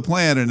come up with a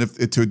plan, and if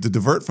to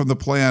divert from the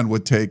plan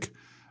would take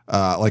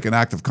like an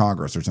act of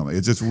Congress or something.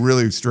 It's just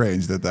really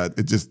strange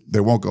that they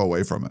won't go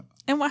away from it.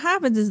 And what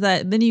happens is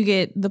that then you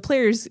get the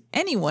players,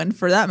 anyone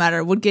for that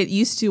matter, would get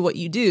used to what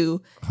you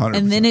do, 100%.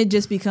 And then it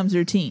just becomes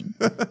routine.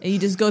 And you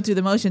just go through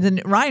the motions.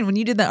 And Ryan, when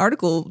you did that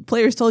article,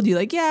 players told you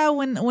like, yeah,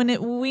 when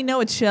we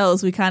know it's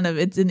shells,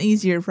 it's an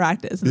easier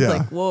practice. And It's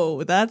like,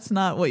 whoa, that's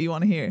not what you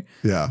want to hear.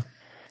 Yeah.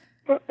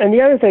 And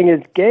the other thing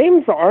is,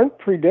 games aren't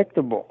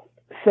predictable.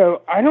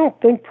 So I don't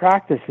think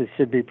practices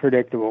should be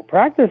predictable.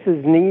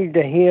 Practices need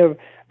to have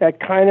that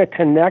kind of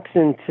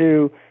connection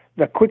to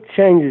the quick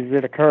changes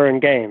that occur in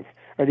games,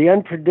 or the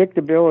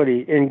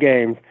unpredictability in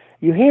games.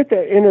 You have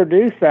to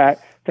introduce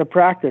that to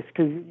practice,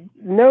 because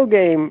no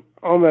game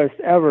almost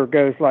ever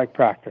goes like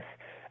practice.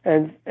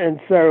 And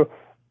so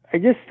I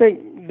just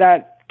think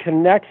that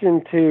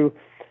connection to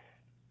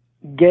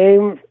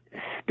game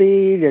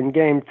speed and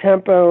game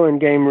tempo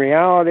and game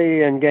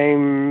reality and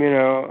game,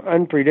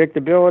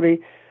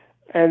 unpredictability,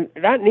 and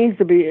that needs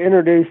to be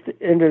introduced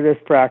into this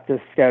practice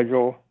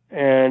schedule.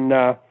 And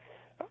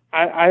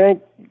I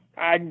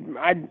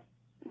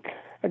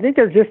think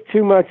there's just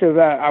too much of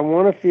that. I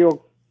want to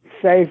feel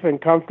safe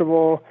and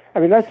comfortable. I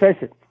mean, let's face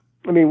it.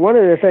 I mean, one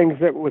of the things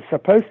that was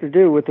supposed to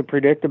do with the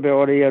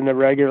predictability and the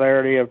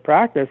regularity of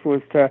practice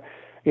was to,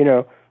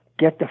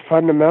 get the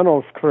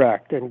fundamentals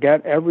correct and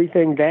get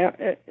everything down.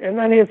 And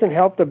that hasn't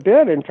helped a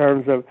bit in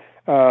terms of,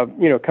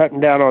 cutting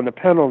down on the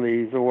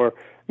penalties or,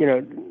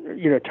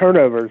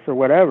 turnovers or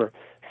whatever.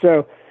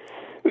 So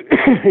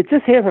it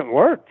just hasn't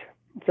worked.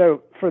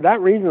 So for that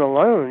reason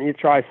alone, you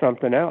try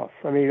something else.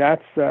 I mean,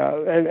 that's,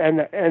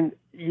 and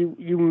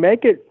you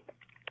make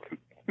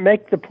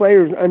the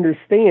players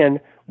understand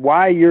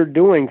why you're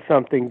doing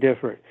something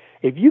different.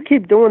 If you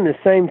keep doing the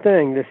same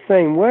thing the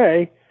same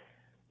way,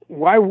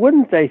 why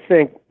wouldn't they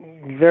think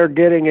they're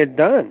getting it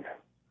done?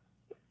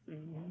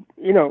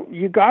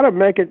 You got to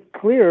make it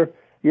clear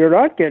you're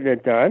not getting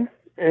it done,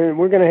 and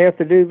we're going to have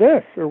to do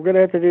this or we're going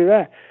to have to do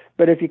that.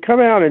 But if you come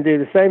out and do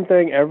the same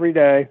thing every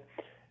day,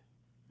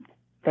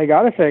 they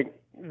got to think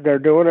they're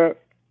doing it.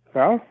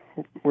 Well,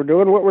 we're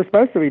doing what we're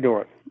supposed to be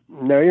doing.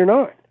 No, you're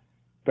not.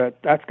 But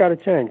that's got to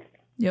change.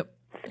 Yep.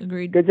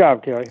 Agreed. Good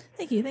job, Kelly.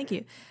 Thank you.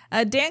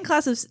 Dan,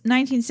 class of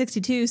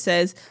 1962,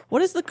 says,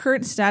 what is the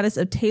current status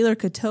of Taylor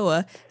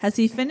Katoa? Has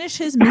he finished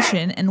his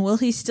mission, and will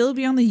he still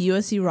be on the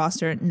USC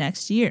roster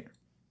next year?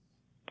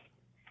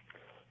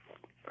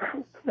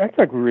 That's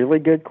a really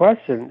good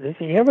question. Does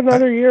he have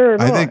another year or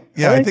not? I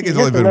think it's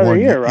only been 1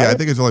 year. Right? Yeah, I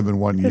think it's only been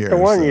 1 year. Just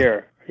 1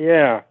 year.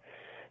 Yeah.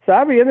 So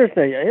that'd be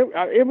interesting.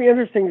 It'd be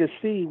interesting to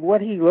see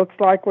what he looks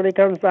like when he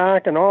comes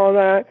back and all of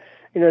that.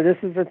 This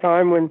is the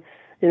time when,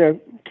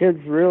 kids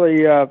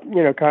really,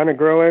 kind of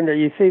grow into.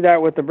 You see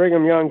that with the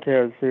Brigham Young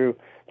kids who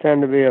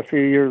tend to be a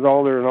few years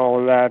older and all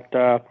of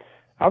that.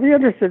 I'll be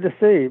interested to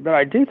see. But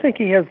I do think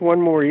he has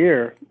 1 more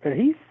year. But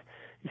he's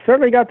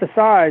certainly got the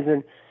size.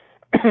 And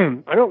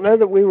I don't know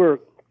that we were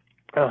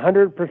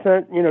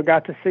 100%,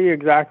 got to see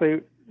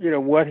exactly,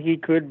 what he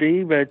could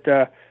be. But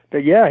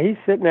yeah, he's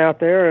sitting out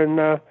there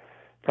and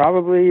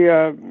probably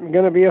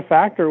going to be a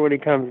factor when he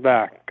comes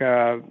back.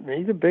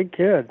 He's a big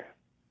kid.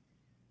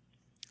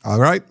 All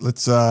right,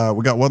 let's.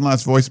 We got one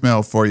last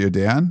voicemail for you,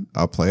 Dan.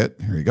 I'll play it.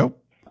 Here you go.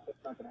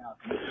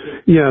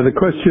 Yeah, the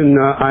question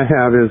I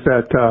have is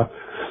that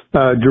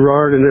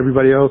Gerard and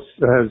everybody else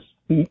has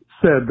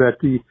said that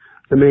the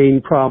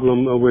main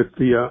problem with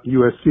the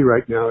USC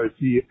right now is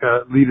the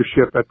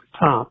leadership at the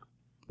top,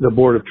 the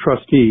board of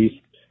trustees.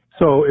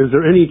 So, is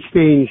there any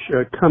change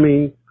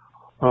coming,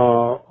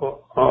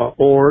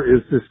 or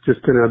is this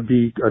just going to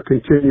be a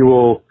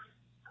continual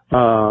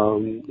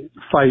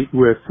fight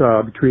with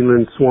between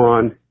Lynn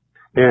Swan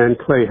and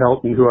Clay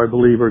Helton, who I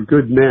believe are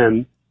good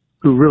men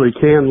who really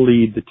can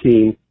lead the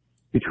team,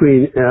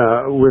 between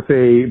with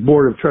a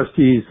board of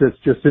trustees that's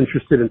just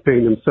interested in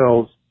paying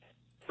themselves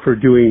for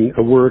doing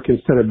a work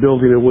instead of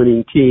building a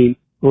winning team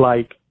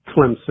like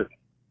Clemson?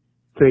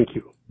 Thank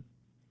you.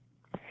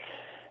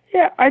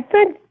 Yeah, I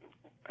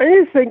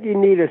just think you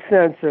need a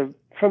sense of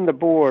from the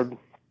board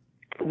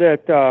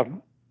that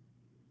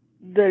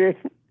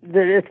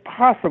it's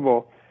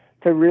possible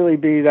to really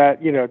be that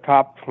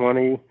top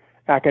 20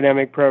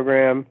 academic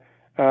program,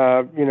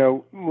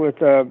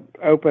 with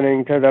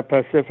opening to the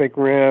Pacific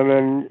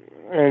Rim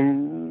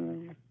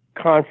and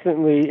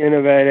constantly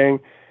innovating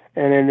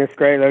and in this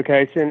great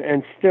location,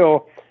 and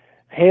still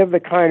have the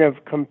kind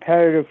of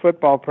competitive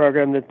football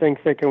program that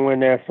thinks they can win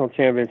national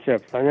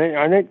championships.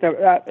 I think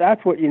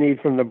that's what you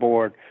need from the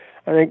board.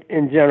 I think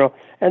in general,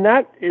 and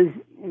that is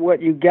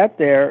what you get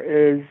there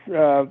is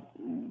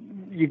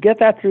you get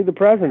that through the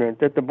president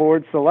that the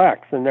board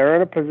selects, and they're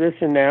in a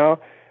position now,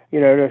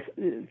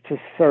 to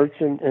search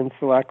and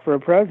select for a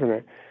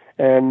president.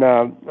 And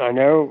I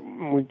know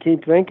we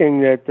keep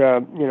thinking that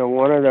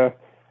one of the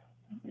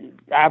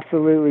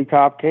absolutely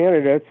top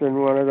candidates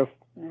and one of the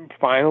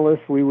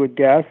finalists we would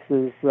guess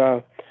is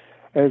the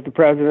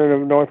president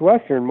of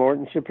Northwestern,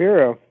 Morton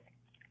Shapiro,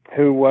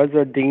 who was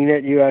a dean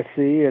at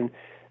USC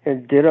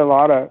and did a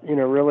lot of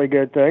really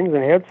good things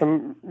and had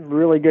some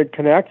really good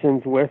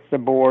connections with the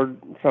board,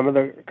 some of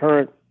the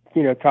current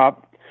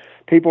top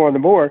people on the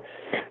board,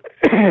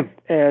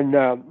 and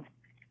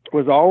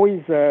was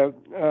always as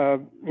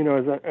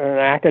an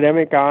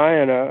academic guy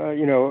and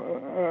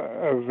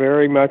a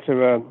very much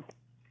of a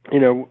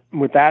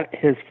with that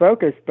his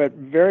focus, but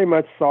very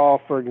much saw,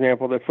 for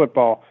example, that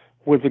football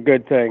was a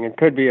good thing and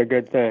could be a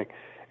good thing.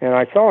 And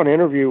I saw an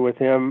interview with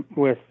him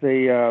with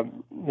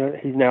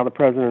he's now the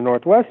president of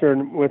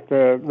Northwestern, with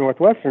the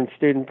Northwestern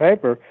student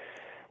paper,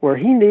 where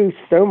he knew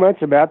so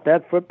much about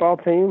that football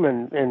team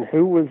and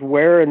who was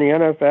where in the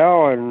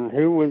NFL and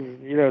who was,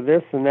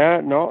 this and that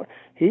and all.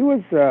 He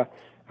was,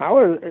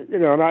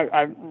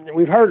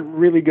 we've heard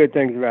really good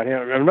things about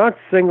him. I'm not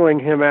singling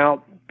him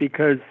out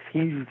because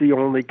he's the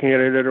only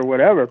candidate or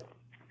whatever.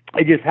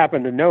 I just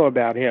happen to know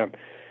about him.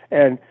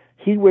 And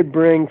he would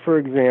bring, for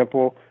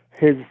example,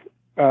 his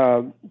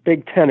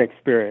Big Ten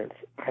experience.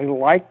 I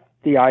like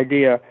the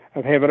idea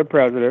of having a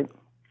president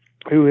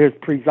who has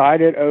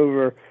presided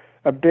over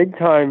a big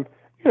time,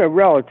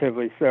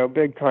 relatively so,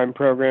 big time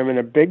program in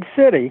a big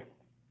city,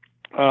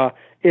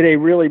 in a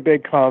really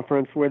big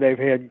conference where they've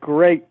had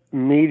great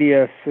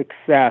media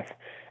success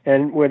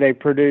and where they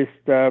produced,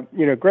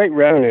 great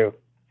revenue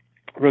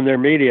from their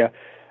media.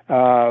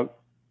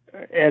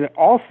 And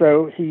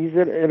also he's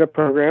in a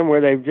program where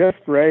they've just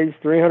raised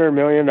 $300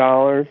 million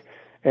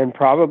and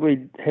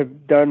probably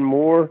have done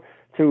more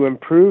to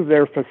improve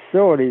their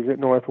facilities at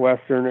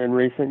Northwestern in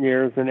recent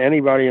years than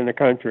anybody in the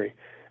country,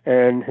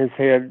 and has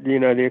had,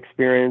 the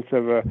experience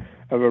of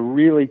a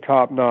really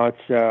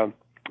top-notch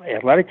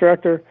athletic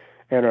director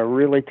and a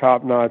really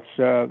top-notch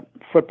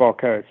football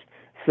coach.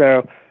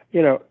 So,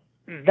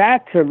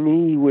 that to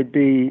me would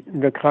be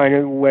the kind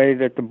of way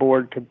that the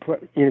board could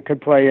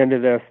play into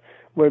this,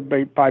 would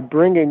be by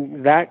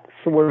bringing that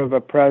sort of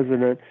a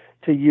president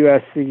to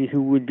USC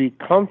who would be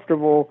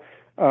comfortable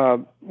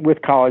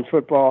with college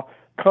football,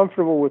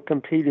 comfortable with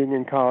competing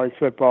in college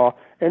football,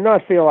 and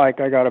not feel like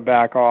I got to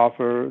back off,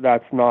 or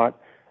that's not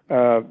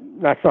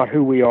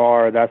who we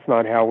are, or that's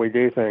not how we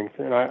do things.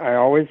 And I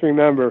always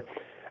remember,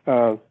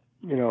 I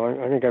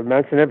think I've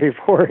mentioned it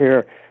before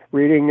here,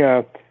 reading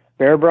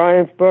Bear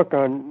Bryant's book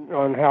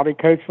on how to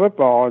coach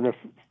football. In the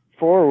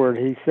foreword,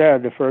 he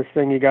said the first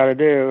thing you got to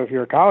do if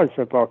you're a college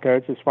football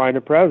coach is find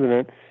a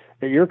president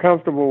that you're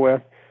comfortable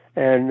with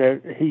and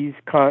that he's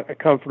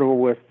comfortable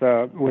with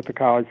the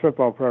college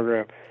football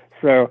program.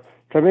 So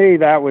to me,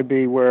 that would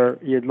be where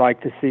you'd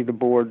like to see the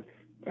board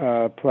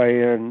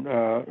play in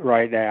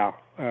right now.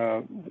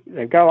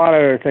 They've got a lot of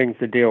other things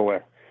to deal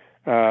with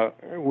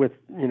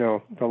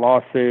the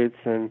lawsuits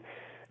and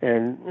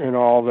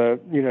all the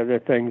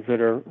the things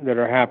that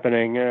are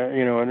happening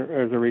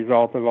as a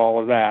result of all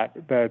of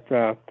that.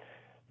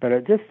 But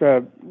it just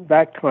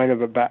that kind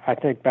of I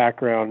think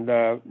background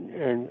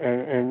and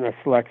the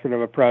selection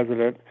of a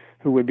president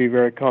who would be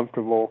very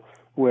comfortable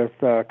with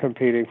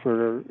competing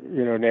for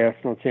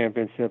national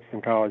championships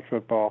in college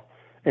football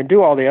and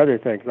do all the other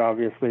things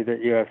obviously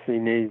that USC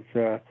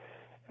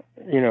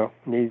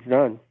needs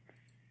done.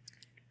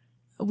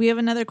 We have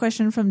another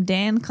question from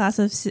Dan, class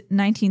of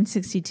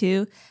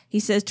 1962. He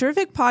says,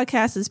 terrific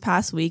podcast this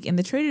past week, and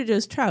the Trader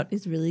Joe's trout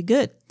is really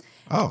good.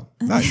 Oh,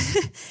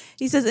 nice.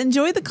 He says,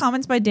 enjoy the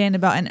comments by Dan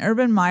about an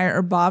Urban Meyer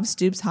or Bob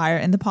Stoops hire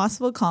and the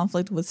possible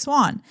conflict with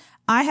Swan.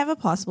 I have a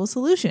possible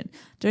solution.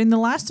 During the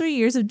last 3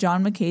 years of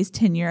John McKay's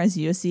tenure as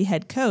USC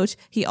head coach,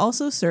 he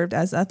also served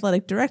as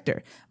athletic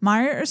director.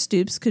 Meyer or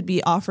Stoops could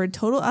be offered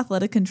total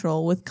athletic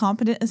control with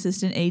competent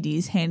assistant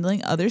ADs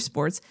handling other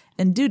sports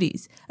and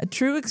duties. A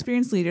true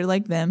experienced leader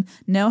like them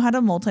know how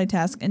to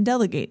multitask and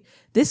delegate.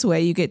 This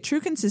way, you get true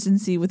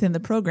consistency within the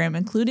program,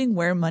 including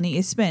where money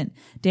is spent.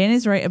 Dan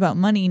is right about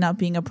money not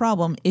being a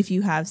problem if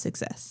you have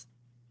success.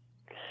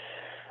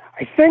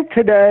 I think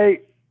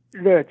today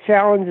the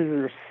challenges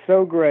are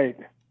so great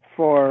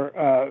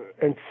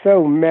and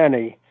so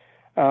many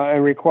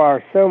and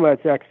require so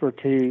much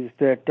expertise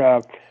that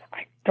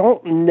I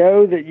don't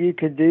know that you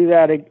could do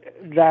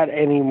that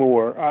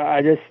anymore.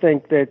 I just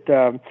think that,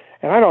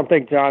 and I don't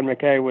think John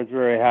McKay was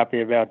very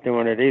happy about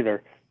doing it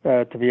either,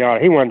 to be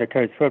honest. He wanted to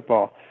coach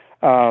football.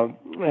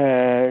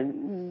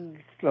 And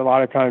a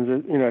lot of times,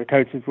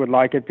 coaches would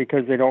like it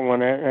because they don't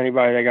want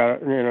anybody they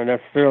got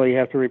necessarily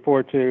have to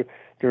report to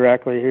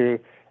directly who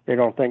they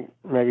don't think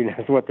maybe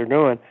knows what they're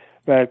doing.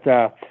 But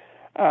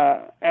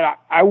and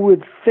I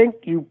would think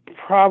if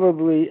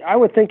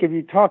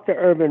you talk to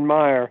Urban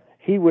Meyer,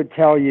 he would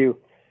tell you,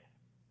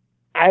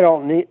 I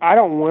don't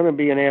want to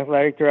be an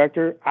athletic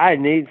director. I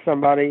need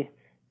somebody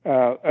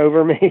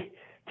over me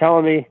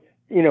telling me,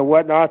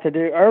 what not to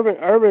do.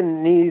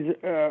 Urban needs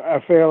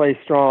a fairly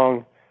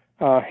strong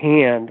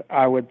hand,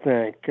 I would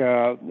think.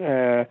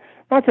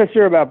 Not so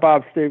sure about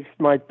Bob Stoops.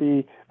 Might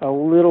be a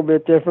little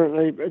bit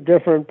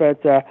different,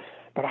 but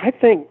I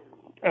think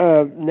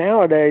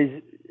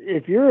nowadays,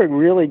 if you're a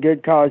really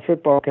good college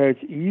football coach,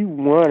 you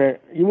want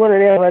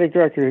an athletic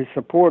director who's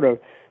supportive,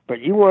 but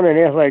you want an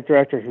athletic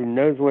director who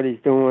knows what he's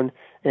doing,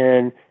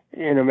 and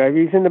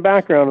maybe he's in the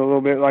background a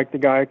little bit like the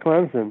guy at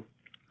Clemson,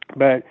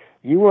 but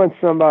you want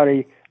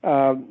somebody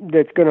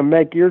that's going to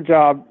make your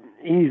job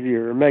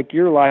easier, make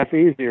your life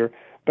easier,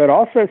 but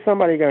also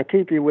somebody going to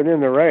keep you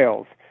within the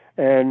rails,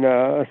 and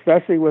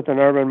especially with an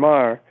Urban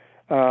Meyer.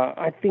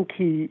 I think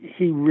he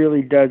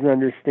really does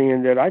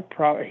understand that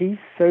he's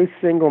so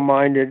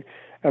single-minded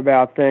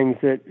about things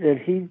that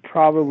he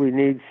probably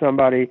needs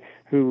somebody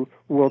who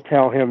will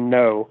tell him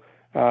no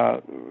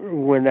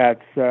when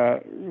that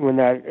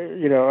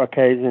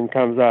occasion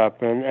comes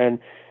up. And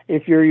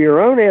if you're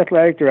your own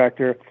athletic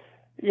director,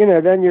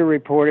 then you're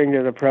reporting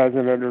to the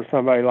president or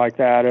somebody like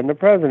that, and the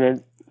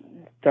president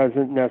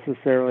doesn't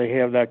necessarily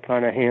have that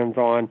kind of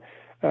hands-on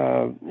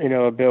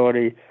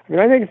ability. I mean,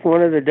 I think it's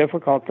one of the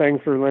difficult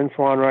things for Lynn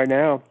Swan right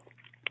now.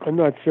 I'm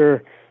not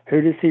sure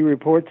who does he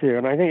report to,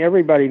 and I think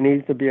everybody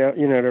needs to be, to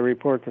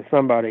report to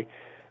somebody.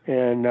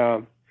 And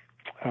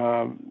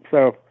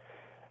so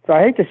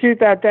I hate to shoot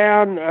that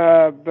down,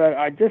 but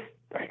I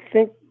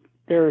think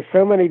there are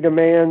so many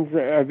demands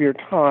of your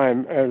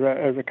time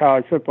as a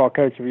college football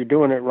coach. If you're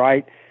doing it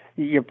right,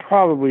 you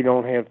probably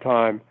don't have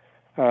time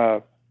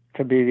to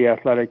be the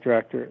athletic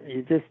director.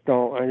 You just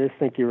don't. I just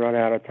think you run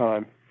out of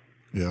time.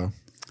 Yeah.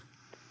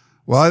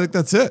 Well, I think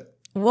that's it.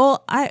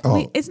 Well,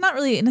 it's not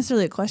really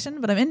necessarily a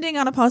question, but I'm ending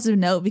on a positive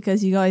note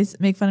because you guys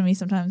make fun of me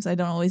sometimes. I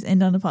don't always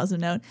end on a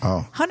positive note.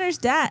 Oh. Hunter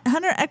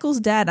Eccles'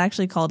 dad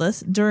actually called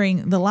us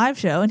during the live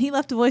show, and he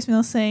left a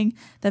voicemail saying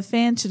that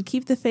fans should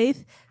keep the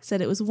faith,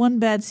 said it was one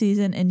bad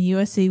season, and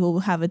USC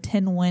will have a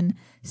 10-win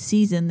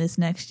season this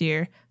next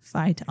year.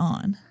 Fight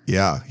on.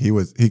 Yeah,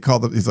 he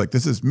called him. He's like,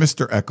 this is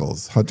Mr.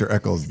 Eccles, Hunter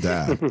Eccles'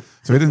 dad.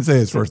 So he didn't say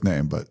his first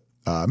name, but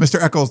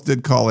Mr. Eccles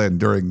did call in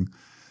during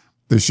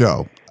the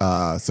show.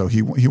 So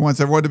he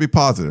wants everyone to be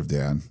positive,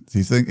 Dan.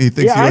 He thinks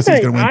USC is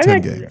going to win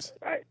 10 games.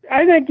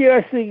 I think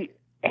USC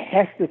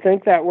has to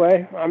think that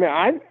way. I mean,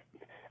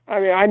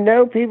 I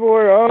know people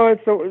are,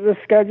 the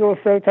schedule is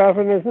so tough,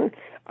 and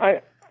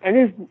I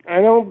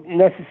don't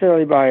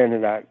necessarily buy into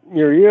that.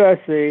 You're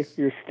USC,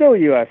 you're still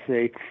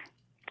USC,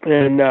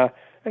 and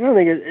I don't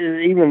think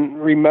it's even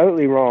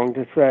remotely wrong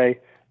to say,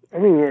 I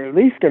think they're at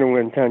least going to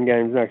win 10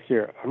 games next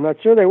year. I'm not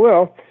sure they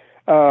will.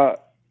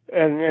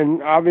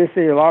 And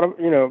obviously a lot of,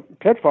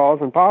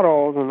 pitfalls and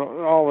potholes and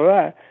all of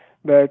that.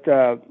 But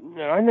I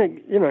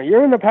think,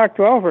 you're in the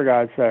Pac-12 for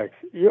God's sakes.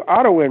 You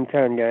ought to win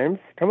 10 games.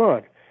 Come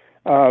on.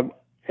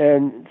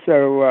 And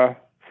so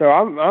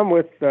I'm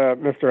with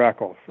Mr.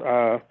 Eccles.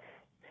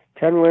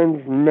 10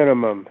 wins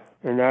minimum.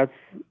 And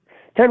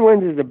 10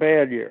 wins is a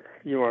bad year,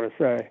 you want to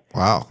say.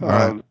 Wow. All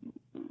right.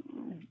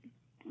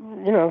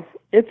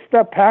 It's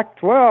the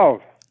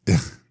Pac-12.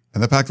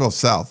 And the Pac-12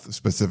 South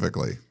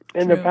specifically.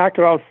 In the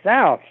Pac-12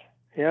 South,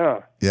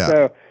 yeah.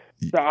 So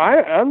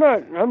I'm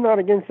not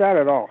against that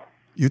at all.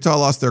 Utah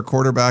lost their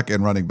quarterback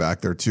and running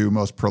back, their two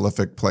most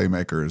prolific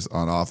playmakers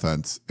on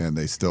offense, and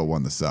they still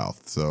won the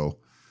South. So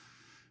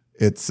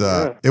it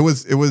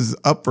was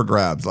up for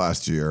grabs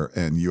last year,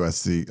 and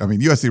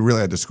USC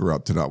really had to screw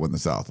up to not win the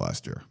South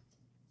last year.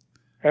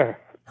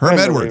 Herm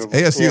Edwards,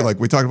 ASU, like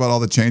we talked about all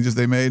the changes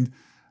they made.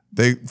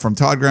 From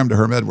Todd Graham to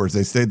Herm Edwards,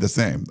 they stayed the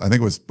same. I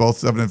think it was both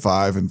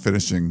 7-5 and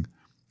finishing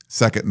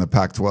second in the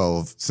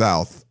Pac-12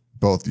 South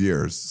both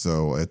years.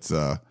 So it's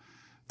to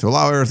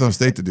allow Arizona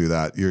State to do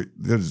that. They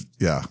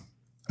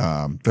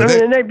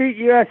beat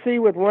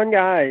USC with one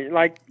guy,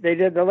 like they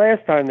did the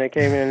last time they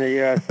came into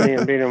USC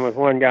and beat them with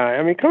one guy.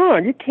 I mean, come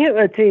on, you can't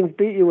let teams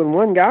beat you with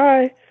one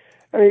guy.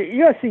 I mean,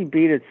 USC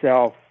beat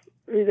itself.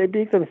 They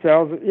beat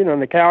themselves, in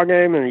the Cal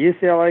game and the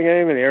UCLA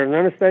game and the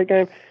Arizona State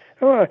game.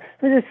 Come on,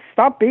 just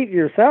stop beating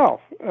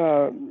yourself,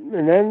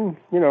 and then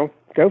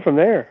go from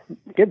there,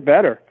 get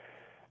better.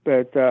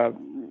 But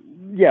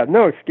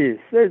no excuse.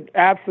 There's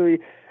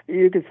absolutely,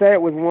 you could say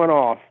it was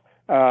one-off,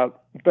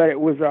 but it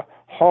was a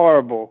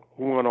horrible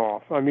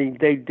one-off. I mean,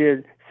 they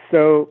did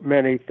so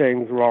many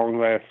things wrong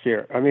last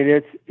year. I mean,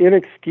 it's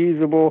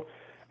inexcusable.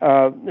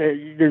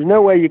 There's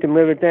no way you can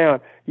live it down.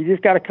 You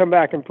just got to come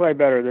back and play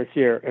better this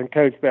year and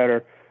coach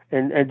better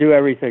and do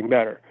everything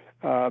better.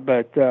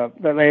 But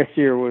last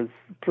year was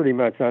pretty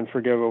much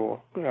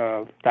unforgivable.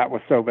 That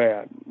was so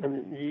bad. I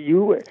mean,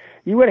 you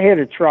would have had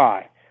to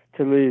try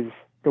to lose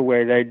the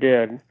way they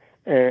did,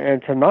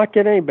 and to not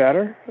get any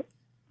better,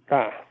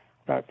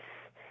 that's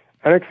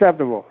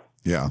unacceptable.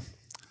 Yeah.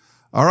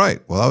 All right.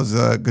 Well, that was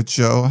a good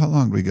show. How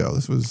long did we go?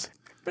 This was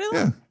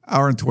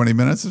hour and 20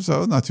 minutes or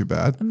so. Not too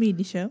bad. A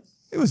meaty show.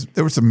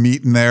 There was some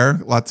meat in there.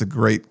 Lots of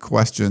great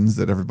questions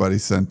that everybody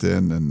sent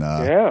in, and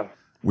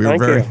we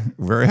were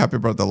very happy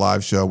about the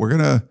live show. We're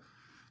gonna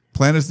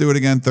plan to do it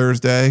again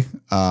Thursday.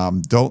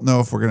 Don't know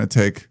if we're gonna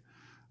take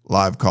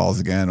live calls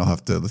again.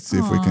 Let's see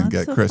if we can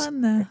get Chris.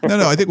 No,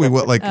 I think we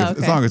will.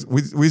 As long as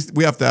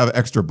we have to have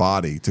extra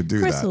body to do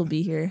Chris that. will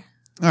be here.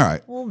 All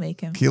right, we'll make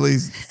him.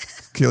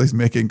 Keely's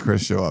making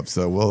Chris show up,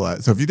 so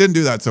we'll. So if you didn't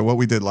do that, so what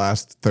we did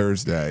last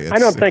Thursday, I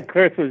don't think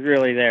Chris was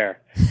really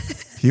there.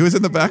 He was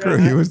in the back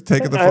room. He was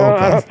taking the phone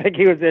calls. I don't think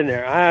he was in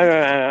there.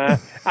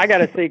 I got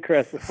to see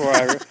Chris before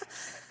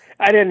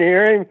I didn't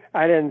hear him.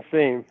 I didn't see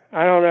him.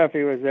 I don't know if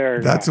he was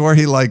there. That's where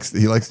he likes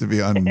to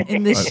be on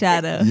in the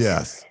shadows.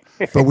 Yes,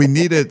 but we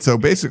need it. So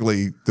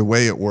basically, the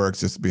way it works,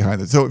 just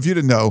behind it. So if you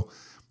didn't know,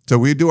 so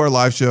we do our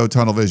live show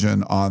Tunnel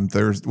Vision on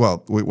Thursday.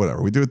 Well,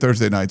 whatever we do it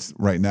Thursday nights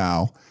right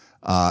now.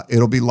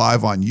 It'll be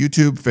live on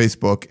YouTube,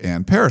 Facebook,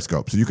 and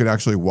Periscope, so you can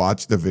actually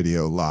watch the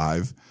video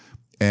live.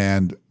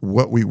 And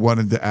what we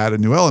wanted to add a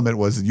new element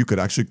was that you could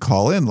actually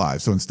call in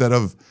live. So instead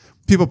of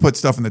people put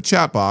stuff in the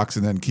chat box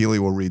and then Keely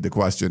will read the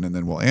question and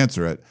then we'll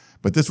answer it,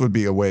 but this would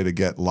be a way to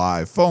get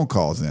live phone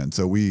calls in.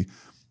 So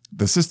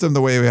the system,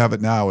 the way we have it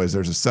now is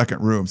there's a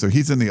second room. So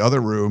he's in the other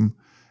room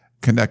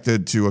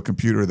connected to a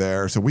computer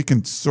there. So we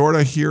can sort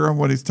of hear him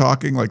when he's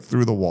talking, like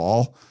through the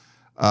wall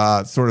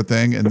sort of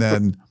thing. And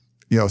then,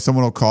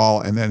 someone will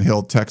call and then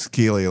he'll text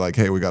Keely like,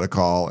 hey, we got a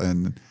call,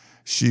 and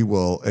she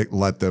will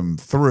let them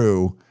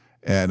through.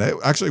 And it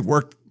actually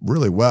worked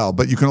really well,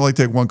 but you can only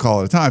take one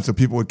call at a time. So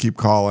people would keep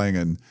calling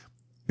and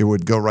it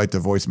would go right to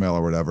voicemail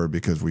or whatever,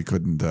 because we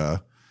couldn't,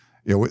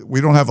 we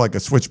don't have like a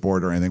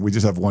switchboard or anything. We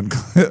just have one,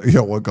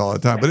 one call at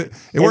a time, but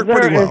it worked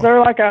pretty well. Is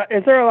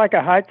there like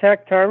a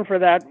high-tech term for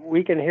that?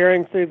 We can hear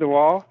him through the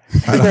wall.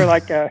 Is there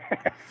like a,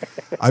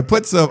 I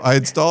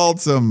installed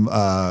some,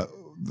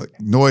 like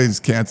noise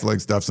canceling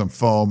stuff, some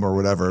foam or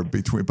whatever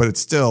between, but it's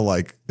still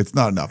like, it's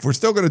not enough. We're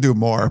still going to do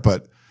more,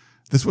 but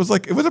this was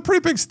like, it was a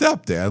pretty big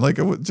step, Dan. Like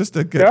it was just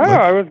a good.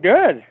 No, it was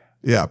good.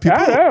 Yeah, people.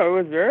 I know,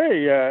 it was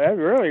very,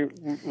 really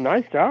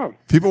nice job.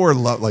 People were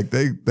like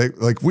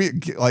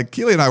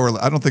Keely and I were.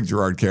 I don't think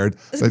Gerard cared.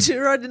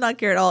 Gerard did not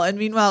care at all. And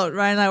meanwhile,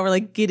 Ryan and I were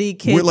like giddy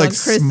kids. We're like on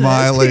Christmas.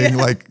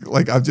 smiling,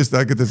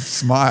 I get to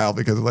smile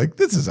because like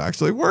this is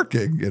actually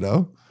working, you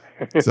know.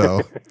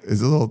 So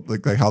it's a little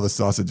like how the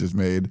sausage is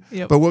made.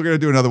 Yep. But we're gonna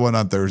do another one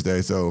on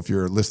Thursday. So if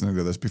you're listening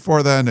to this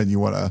before then and you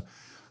want to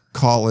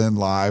call in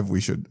live, we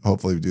should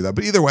hopefully do that.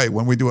 But either way,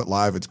 when we do it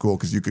live, it's cool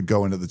because you could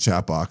go into the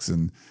chat box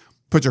and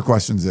put your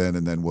questions in,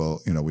 and then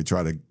we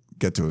try to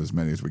get to as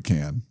many as we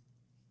can.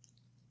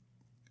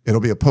 It'll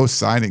be a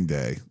post-signing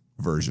day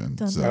version.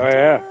 So. Oh,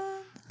 yeah.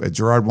 But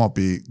Gerard won't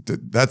be.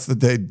 That's the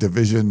day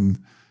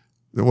Division,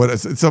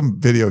 some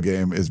video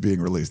game is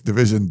being released.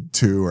 Division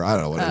 2, or I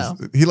don't know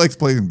what it is. He likes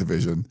playing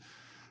Division.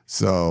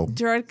 So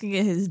Gerard can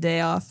get his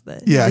day off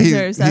that he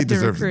deserves after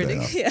deserves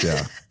recruiting.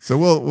 Yeah. So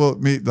we'll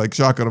meet, like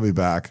Shotgun will be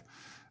back.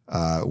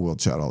 We'll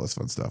chat all this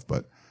fun stuff.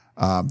 But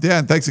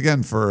Dan, thanks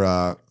again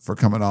for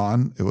coming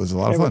on. It was a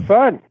lot of fun. It was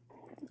fun.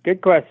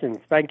 Good questions.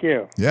 Thank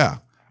you. Yeah.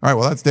 All right.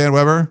 Well, that's Dan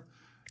Weber.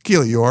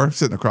 Keely Yore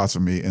sitting across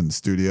from me in the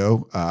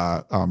studio.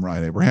 I'm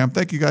Ryan Abraham.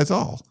 Thank you guys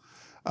all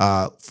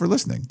for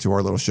listening to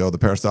our little show, the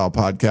Peristyle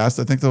Podcast.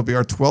 I think there'll be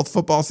our 12th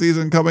football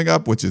season coming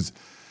up, which is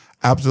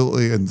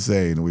absolutely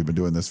insane. We've been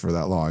doing this for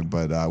that long,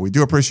 but we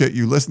do appreciate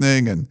you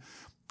listening and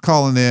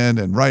calling in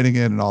and writing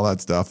in and all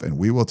that stuff. And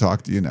we will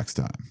talk to you next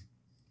time.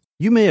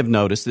 You may have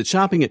noticed that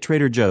shopping at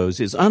Trader Joe's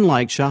is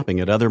unlike shopping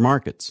at other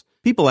markets.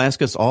 People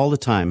ask us all the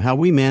time how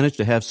we manage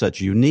to have such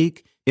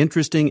unique,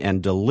 interesting,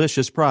 and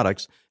delicious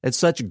products at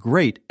such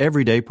great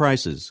everyday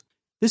prices.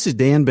 This is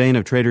Dan Bain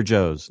of Trader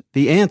Joe's.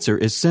 The answer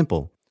is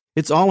simple.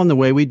 It's all in the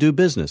way we do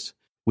business.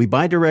 We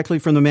buy directly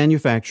from the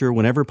manufacturer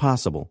whenever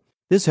possible.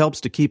 This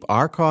helps to keep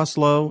our costs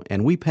low,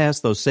 and we pass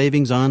those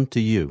savings on to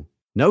you.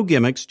 No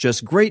gimmicks,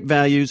 just great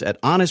values at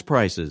honest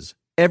prices.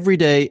 Every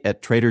day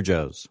at Trader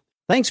Joe's.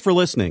 Thanks for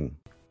listening.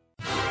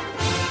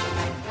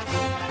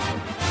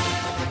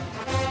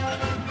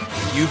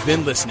 You've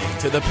been listening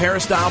to the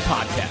Peristyle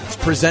Podcast,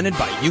 presented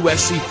by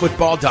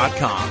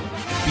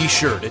USCFootball.com. Be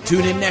sure to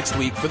tune in next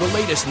week for the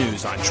latest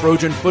news on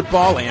Trojan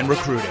football and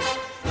recruiting.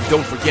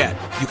 Don't forget,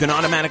 you can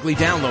automatically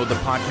download the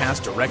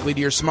podcast directly to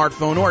your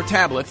smartphone or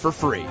tablet for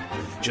free.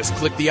 Just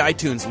click the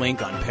iTunes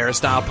link on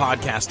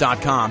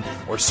peristylepodcast.com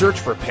or search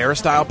for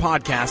Peristyle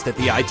Podcast at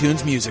the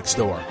iTunes Music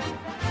Store.